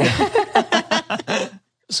next year.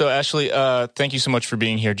 So, Ashley, thank you so much for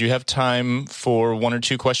being here. Do you have time for one or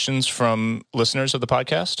two questions from listeners of the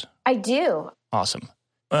podcast? I do. Awesome.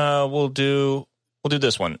 We'll do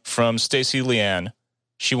this one from Stacy Leanne.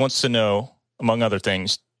 She wants to know, among other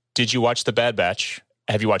things, did you watch The Bad Batch?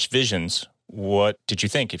 Have you watched Visions? What did you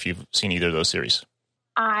think, if you've seen either of those series?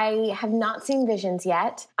 I have not seen Visions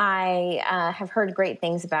yet. I have heard great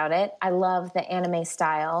things about it. I love the anime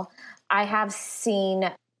style. I have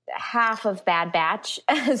seen half of Bad Batch,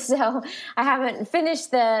 so I haven't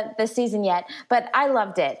finished the season yet, but I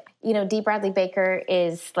loved it. D. Bradley Baker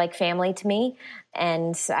is like family to me,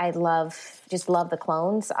 and I just love the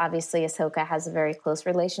clones. Obviously, Ahsoka has a very close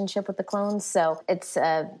relationship with the clones, so it's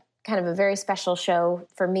kind of a very special show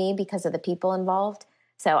for me because of the people involved.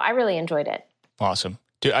 So I really enjoyed it. Awesome.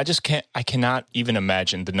 Dude, I cannot even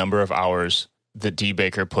imagine the number of hours that D.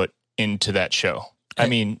 Baker put into that show.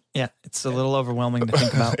 Yeah, it's a little overwhelming to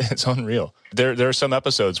think about. It's unreal. There are some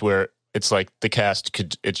episodes where it's like the cast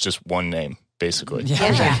it's just one name, basically.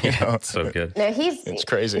 Yeah. It's so good. No, it's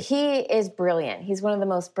crazy. He is brilliant. He's one of the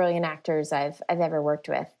most brilliant actors I've ever worked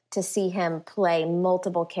with. To see him play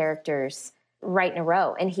multiple characters right in a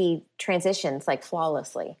row, and he transitions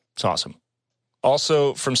flawlessly. It's awesome.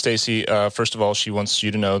 Also from Stacy, first of all, she wants you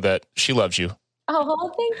to know that she loves you.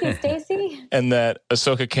 Oh, thank you, Stacy. And that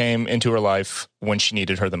Ahsoka came into her life when she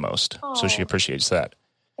needed her the most. So she appreciates that.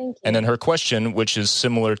 Thank you. And then her question, which is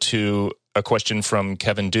similar to a question from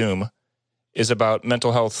Kevin Doom, is about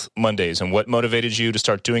Mental Health Mondays and what motivated you to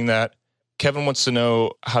start doing that. Kevin wants to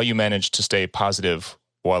know how you managed to stay positive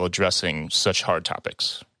while addressing such hard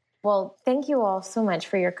topics. Well, thank you all so much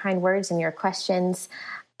for your kind words and your questions.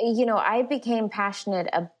 I became passionate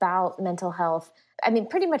about mental health.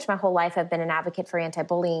 Pretty much my whole life I've been an advocate for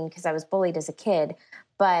anti-bullying because I was bullied as a kid,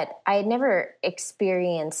 but I had never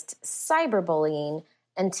experienced cyberbullying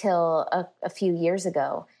until a few years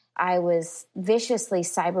ago. I was viciously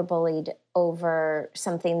cyberbullied over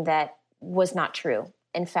something that was not true.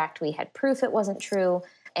 In fact, we had proof it wasn't true,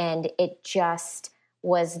 and it just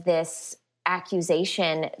was this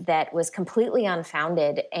accusation that was completely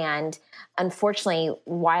unfounded. And unfortunately,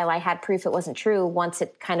 while I had proof it wasn't true, once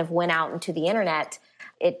it kind of went out into the internet,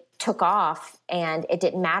 it took off, and it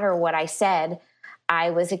didn't matter what I said. I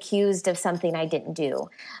was accused of something I didn't do,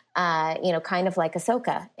 kind of like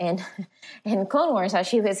Ahsoka in Clone Wars, how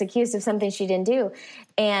she was accused of something she didn't do.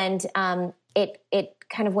 And it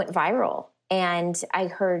kind of went viral. And I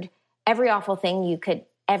heard every awful thing you could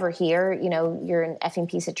ever hear. You know, you're an effing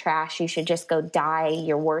piece of trash. You should just go die.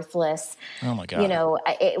 You're worthless. Oh my God. You know,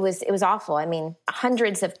 it was awful. I mean,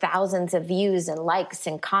 hundreds of thousands of views and likes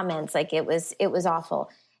and comments. Like it was awful.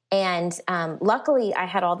 And luckily I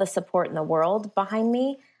had all the support in the world behind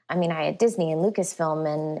me. I mean, I had Disney and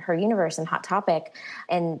Lucasfilm and Her Universe and Hot Topic.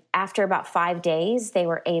 And after about 5 days, they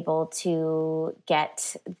were able to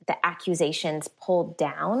get the accusations pulled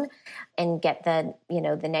down and get the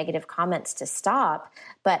negative comments to stop.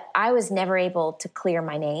 But I was never able to clear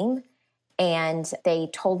my name. And they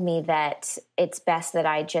told me that it's best that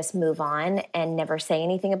I just move on and never say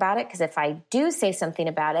anything about it. Because if I do say something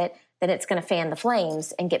about it, then it's going to fan the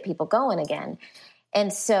flames and get people going again.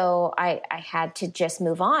 And so I had to just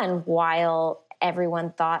move on while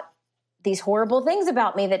everyone thought these horrible things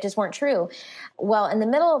about me that just weren't true. Well, in the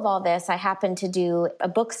middle of all this, I happened to do a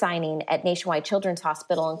book signing at Nationwide Children's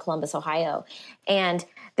Hospital in Columbus, Ohio. And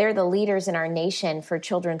they're the leaders in our nation for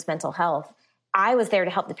children's mental health. I was there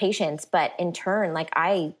to help the patients, but in turn, like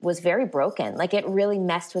I was very broken. Like it really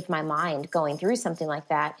messed with my mind going through something like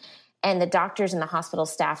that. And the doctors and the hospital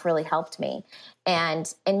staff really helped me.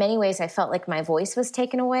 And in many ways, I felt like my voice was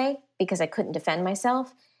taken away because I couldn't defend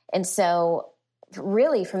myself. And so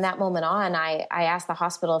really from that moment on, I asked the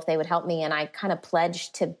hospital if they would help me. And I kind of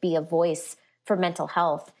pledged to be a voice for mental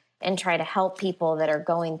health and try to help people that are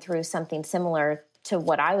going through something similar to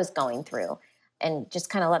what I was going through. And just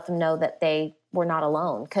kind of let them know that they were not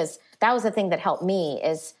alone. Because that was the thing that helped me,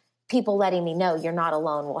 is people letting me know you're not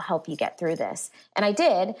alone will help you get through this. And I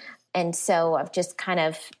did. And so I've just kind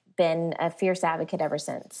of been a fierce advocate ever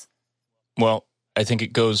since. Well, I think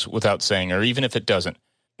it goes without saying, or even if it doesn't,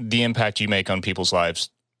 the impact you make on people's lives,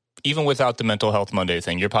 even without the Mental Health Monday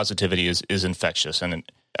thing, your positivity is infectious. And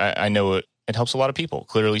I know it helps a lot of people.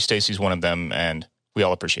 Clearly, Stacey's one of them, and we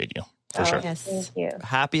all appreciate you. For sure. Yes. Thank you.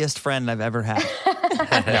 Happiest friend I've ever had.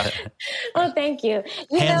 Well, thank you.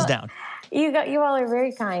 Hands down. You all are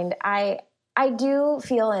very kind. I do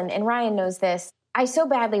feel, and Ryan knows this, I so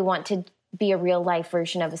badly want to be a real life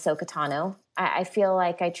version of Ahsoka Tano. I feel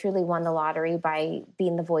like I truly won the lottery by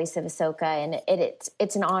being the voice of Ahsoka, and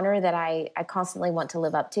it's an honor that I constantly want to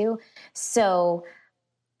live up to. So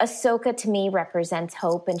Ahsoka to me represents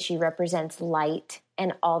hope, and she represents light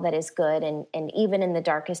and all that is good. And even in the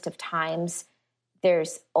darkest of times,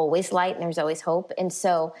 there's always light and there's always hope. And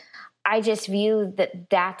so I just view that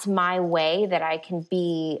that's my way that I can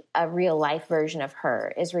be a real life version of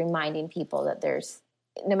her, is reminding people that there's,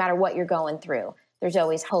 no matter what you're going through, there's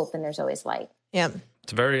always hope and there's always light. Yeah.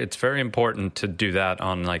 It's very important to do that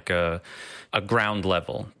on like a ground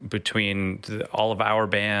level between all of our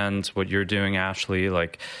bands, what you're doing, Ashley,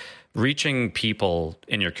 like reaching people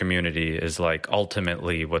in your community is like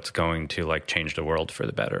ultimately what's going to like change the world for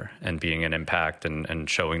the better, and being an impact and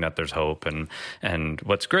showing that there's hope. And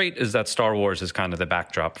what's great is that Star Wars is kind of the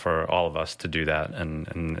backdrop for all of us to do that.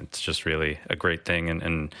 And it's just really a great thing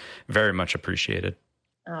and very much appreciated.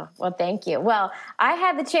 Oh, well, thank you. Well, I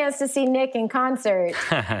had the chance to see Nick in concert,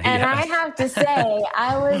 and I have to say,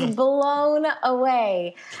 I was blown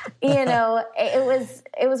away. You know,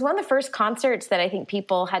 it was one of the first concerts that I think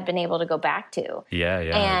people had been able to go back to. Yeah,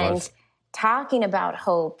 and it was. Talking about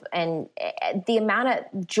hope and the amount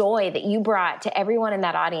of joy that you brought to everyone in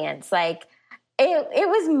that audience, like, it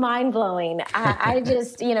was mind-blowing. I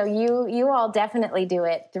just, you all definitely do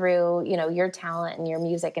it through, your talent and your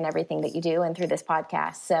music and everything that you do, and through this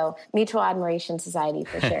podcast. So Mutual Admiration Society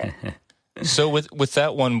for sure. So with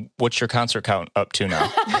that one, what's your concert count up to now?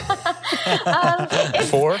 4?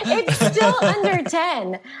 It's still under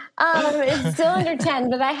 10. It's still under 10,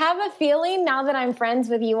 but I have a feeling now that I'm friends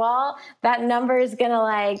with you all, that number is going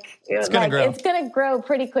to it's going to grow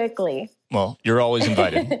pretty quickly. Well, you're always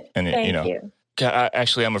invited. And Thank you.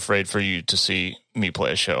 Actually, I'm afraid for you to see me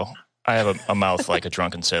play a show. I have a mouth like a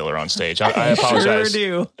drunken sailor on stage. I apologize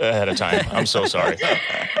ahead of time. I'm so sorry.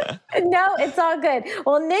 No, it's all good.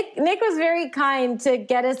 Well, Nick was very kind to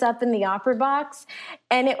get us up in the opera box,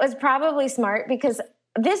 and it was probably smart because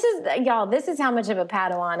this is how much of a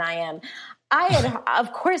Padawan I am.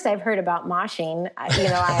 Of course, I've heard about moshing. I've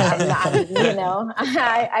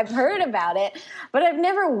heard about it, but I've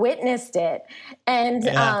never witnessed it.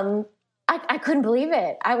 And I couldn't believe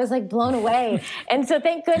it. I was like blown away. And so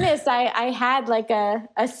thank goodness I had like a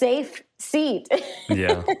safe seat.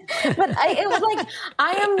 Yeah. But it was like,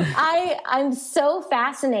 I'm so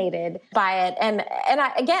fascinated by it. And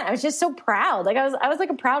I was just so proud. Like I was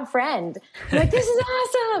like a proud friend. I'm like, this is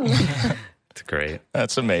awesome. It's great.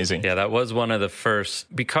 That's amazing. Yeah, that was one of the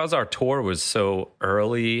first, because our tour was so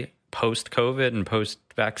early post-COVID and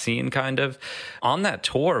post-vaccine kind of. On that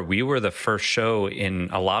tour, we were the first show in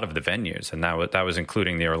a lot of the venues, and that was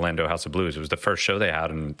including the Orlando House of Blues. It was the first show they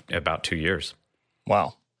had in about 2 years.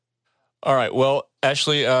 Wow. All right. Well,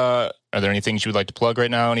 Ashley, are there any things you would like to plug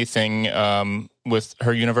right now? Anything with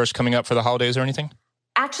Her Universe coming up for the holidays or anything?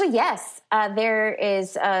 Actually, yes. There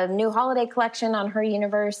is a new holiday collection on Her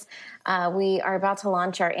Universe. We are about to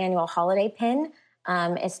launch our annual holiday pin.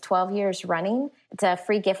 It's 12 years running. It's a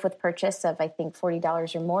free gift with purchase of, I think,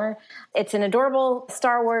 $40 or more. It's an adorable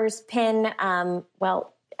Star Wars pin.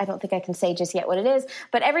 Well, I don't think I can say just yet what it is,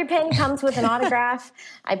 but every pin comes with an autograph.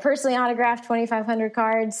 I personally autographed 2,500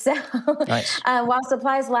 cards. So nice. While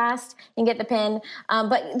supplies last, you can get the pin.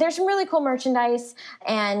 But there's some really cool merchandise.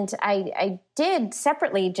 And I did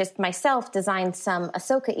separately, just myself, design some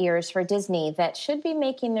Ahsoka ears for Disney that should be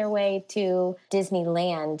making their way to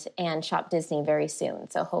Disneyland and Shop Disney very soon.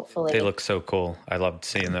 So hopefully. They look so cool. I loved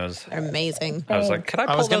seeing those. They're amazing. I was like, could I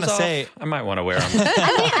pull those off? I might want to wear them.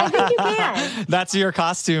 I think you can. That's your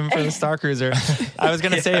costume for the Star Cruiser. I was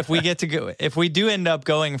going to say, if we do end up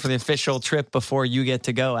going for the official trip before you get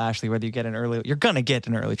to go, Ashley, whether you get you're going to get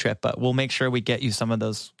an early trip, but we'll make sure we get you some of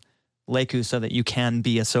those Leiku so that you can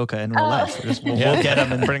be Ahsoka in real life. We'll get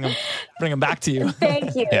them and bring them back to you.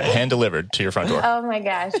 Thank you. Yeah, hand delivered to your front door. Oh my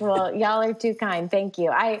gosh. Well, y'all are too kind. Thank you.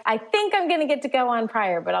 I think I'm going to get to go on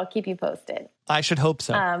prior, but I'll keep you posted. I should hope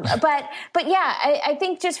so. But yeah, I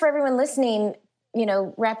think just for everyone listening,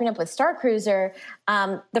 wrapping up with Star Cruiser,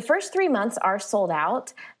 the first 3 months are sold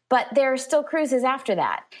out, but there are still cruises after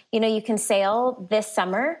that. You can sail this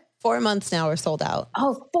summer. 4 months now are sold out.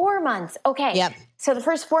 Oh, 4 months. Okay. Yep. So the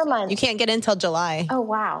first 4 months. You can't get in till July. Oh,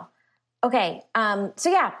 wow. Okay.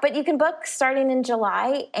 So yeah, but you can book starting in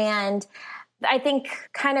July. And I think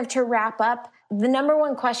kind of to wrap up, the number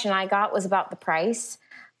one question I got was about the price.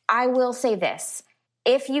 I will say this.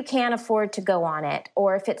 If you can't afford to go on it,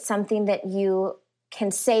 or if it's something that you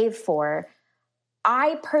can save for,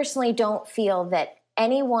 I personally don't feel that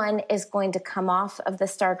anyone is going to come off of the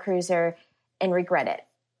Star Cruiser and regret it.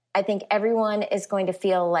 I think everyone is going to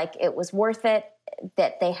feel like it was worth it,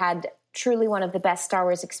 that they had truly one of the best Star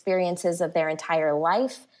Wars experiences of their entire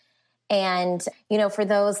life. And, for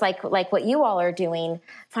those like what you all are doing,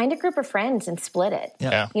 find a group of friends and split it.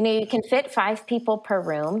 Yeah. You can fit 5 people per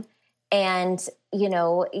room. And,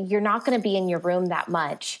 you're not going to be in your room that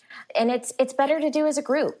much. And it's better to do as a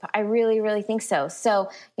group. I really, really think so. So,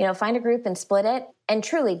 find a group and split it and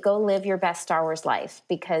truly go live your best Star Wars life,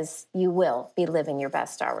 because you will be living your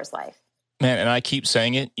best Star Wars life. Man, and I keep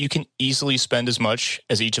saying it, you can easily spend as much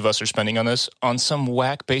as each of us are spending on this on some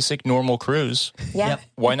whack, basic, normal cruise. Yeah. Yep.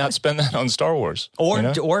 Why not spend that on Star Wars?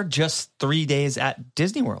 Or just 3 days at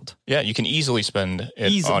Disney World. Yeah, you can easily spend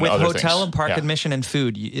it on with other hotel things. and park admission and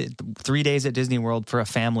food. 3 days at Disney World for a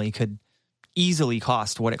family could easily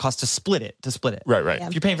cost what it costs to split it. Right. Yeah.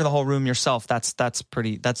 If you're paying for the whole room yourself, that's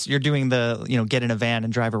you're doing the, get in a van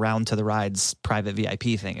and drive around to the rides private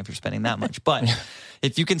VIP thing if you're spending that much. But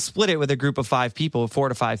if you can split it with a group of 5 people, 4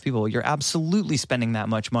 to 5 people, you're absolutely spending that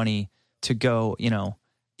much money to go, I don't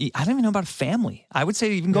even know about a family. I would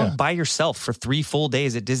say even going by yourself for 3 full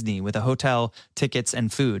days at Disney with a hotel, tickets,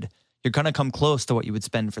 and food. You're going to come close to what you would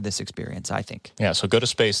spend for this experience, I think. Yeah, so go to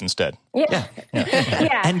space instead. Yeah.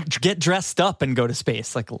 And get dressed up and go to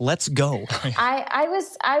space. Like, let's go. I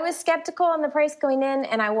was skeptical on the price going in,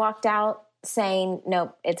 and I walked out saying,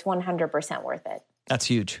 nope, it's 100% worth it. That's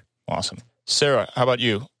huge. Awesome. Sarah, how about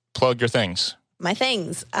you? Plug your things. My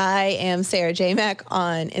things. I am Sarah J. Mac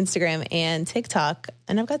on Instagram and TikTok,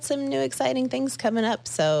 and I've got some new exciting things coming up.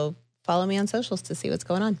 So follow me on socials to see what's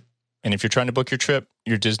going on. And if you're trying to book your trip,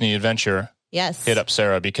 your Disney adventure, yes, hit up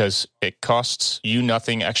Sarah, because it costs you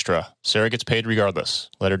nothing extra. Sarah gets paid regardless.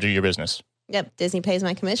 Let her do your business. Yep. Disney pays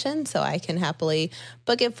my commission, so I can happily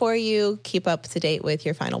book it for you, keep up to date with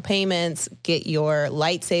your final payments, get your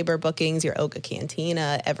lightsaber bookings, your Oka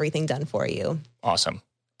Cantina, everything done for you. Awesome.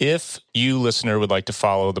 If you, listener, would like to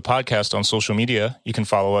follow the podcast on social media, you can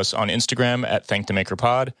follow us on Instagram at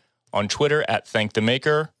ThankTheMakerPod, on Twitter at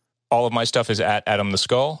ThankTheMaker. All of my stuff is at Adam the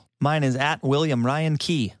Skull. Mine is at William Ryan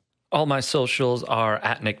Key. All my socials are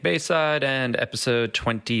at Nick Bayside, and episode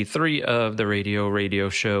 23 of the Radio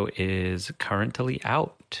Show is currently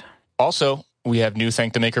out. Also, we have new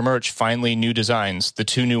Thank the Maker merch, finally new designs. The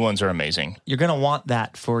 2 new ones are amazing. You're going to want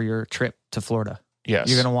that for your trip to Florida. Yes.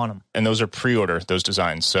 You're going to want them. And those are pre-order, those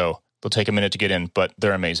designs, so they'll take a minute to get in, but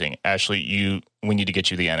they're amazing. Ashley, we need to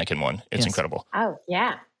get you the Anakin one. It's incredible. Oh,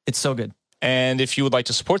 yeah. It's so good. And if you would like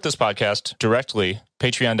to support this podcast directly,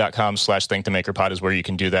 patreon.com/thankthemakerpod is where you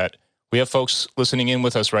can do that. We have folks listening in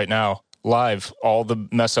with us right now, live, all the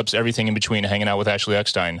mess ups, everything in between, hanging out with Ashley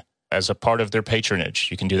Eckstein. as a part of their patronage.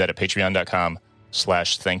 You can do that at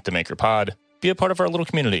patreon.com/thankthemakerpod. Be a part of our little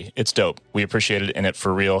community. It's dope. We appreciate it, and it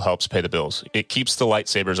for real helps pay the bills. It keeps the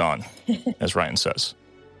lightsabers on, as Ryan says.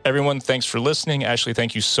 Everyone, thanks for listening. Ashley,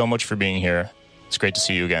 thank you so much for being here. It's great to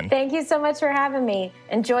see you again. Thank you so much for having me.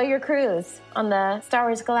 Enjoy your cruise on the Star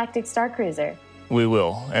Wars Galactic Star Cruiser. We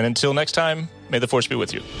will. And until next time, may the Force be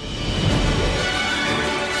with you.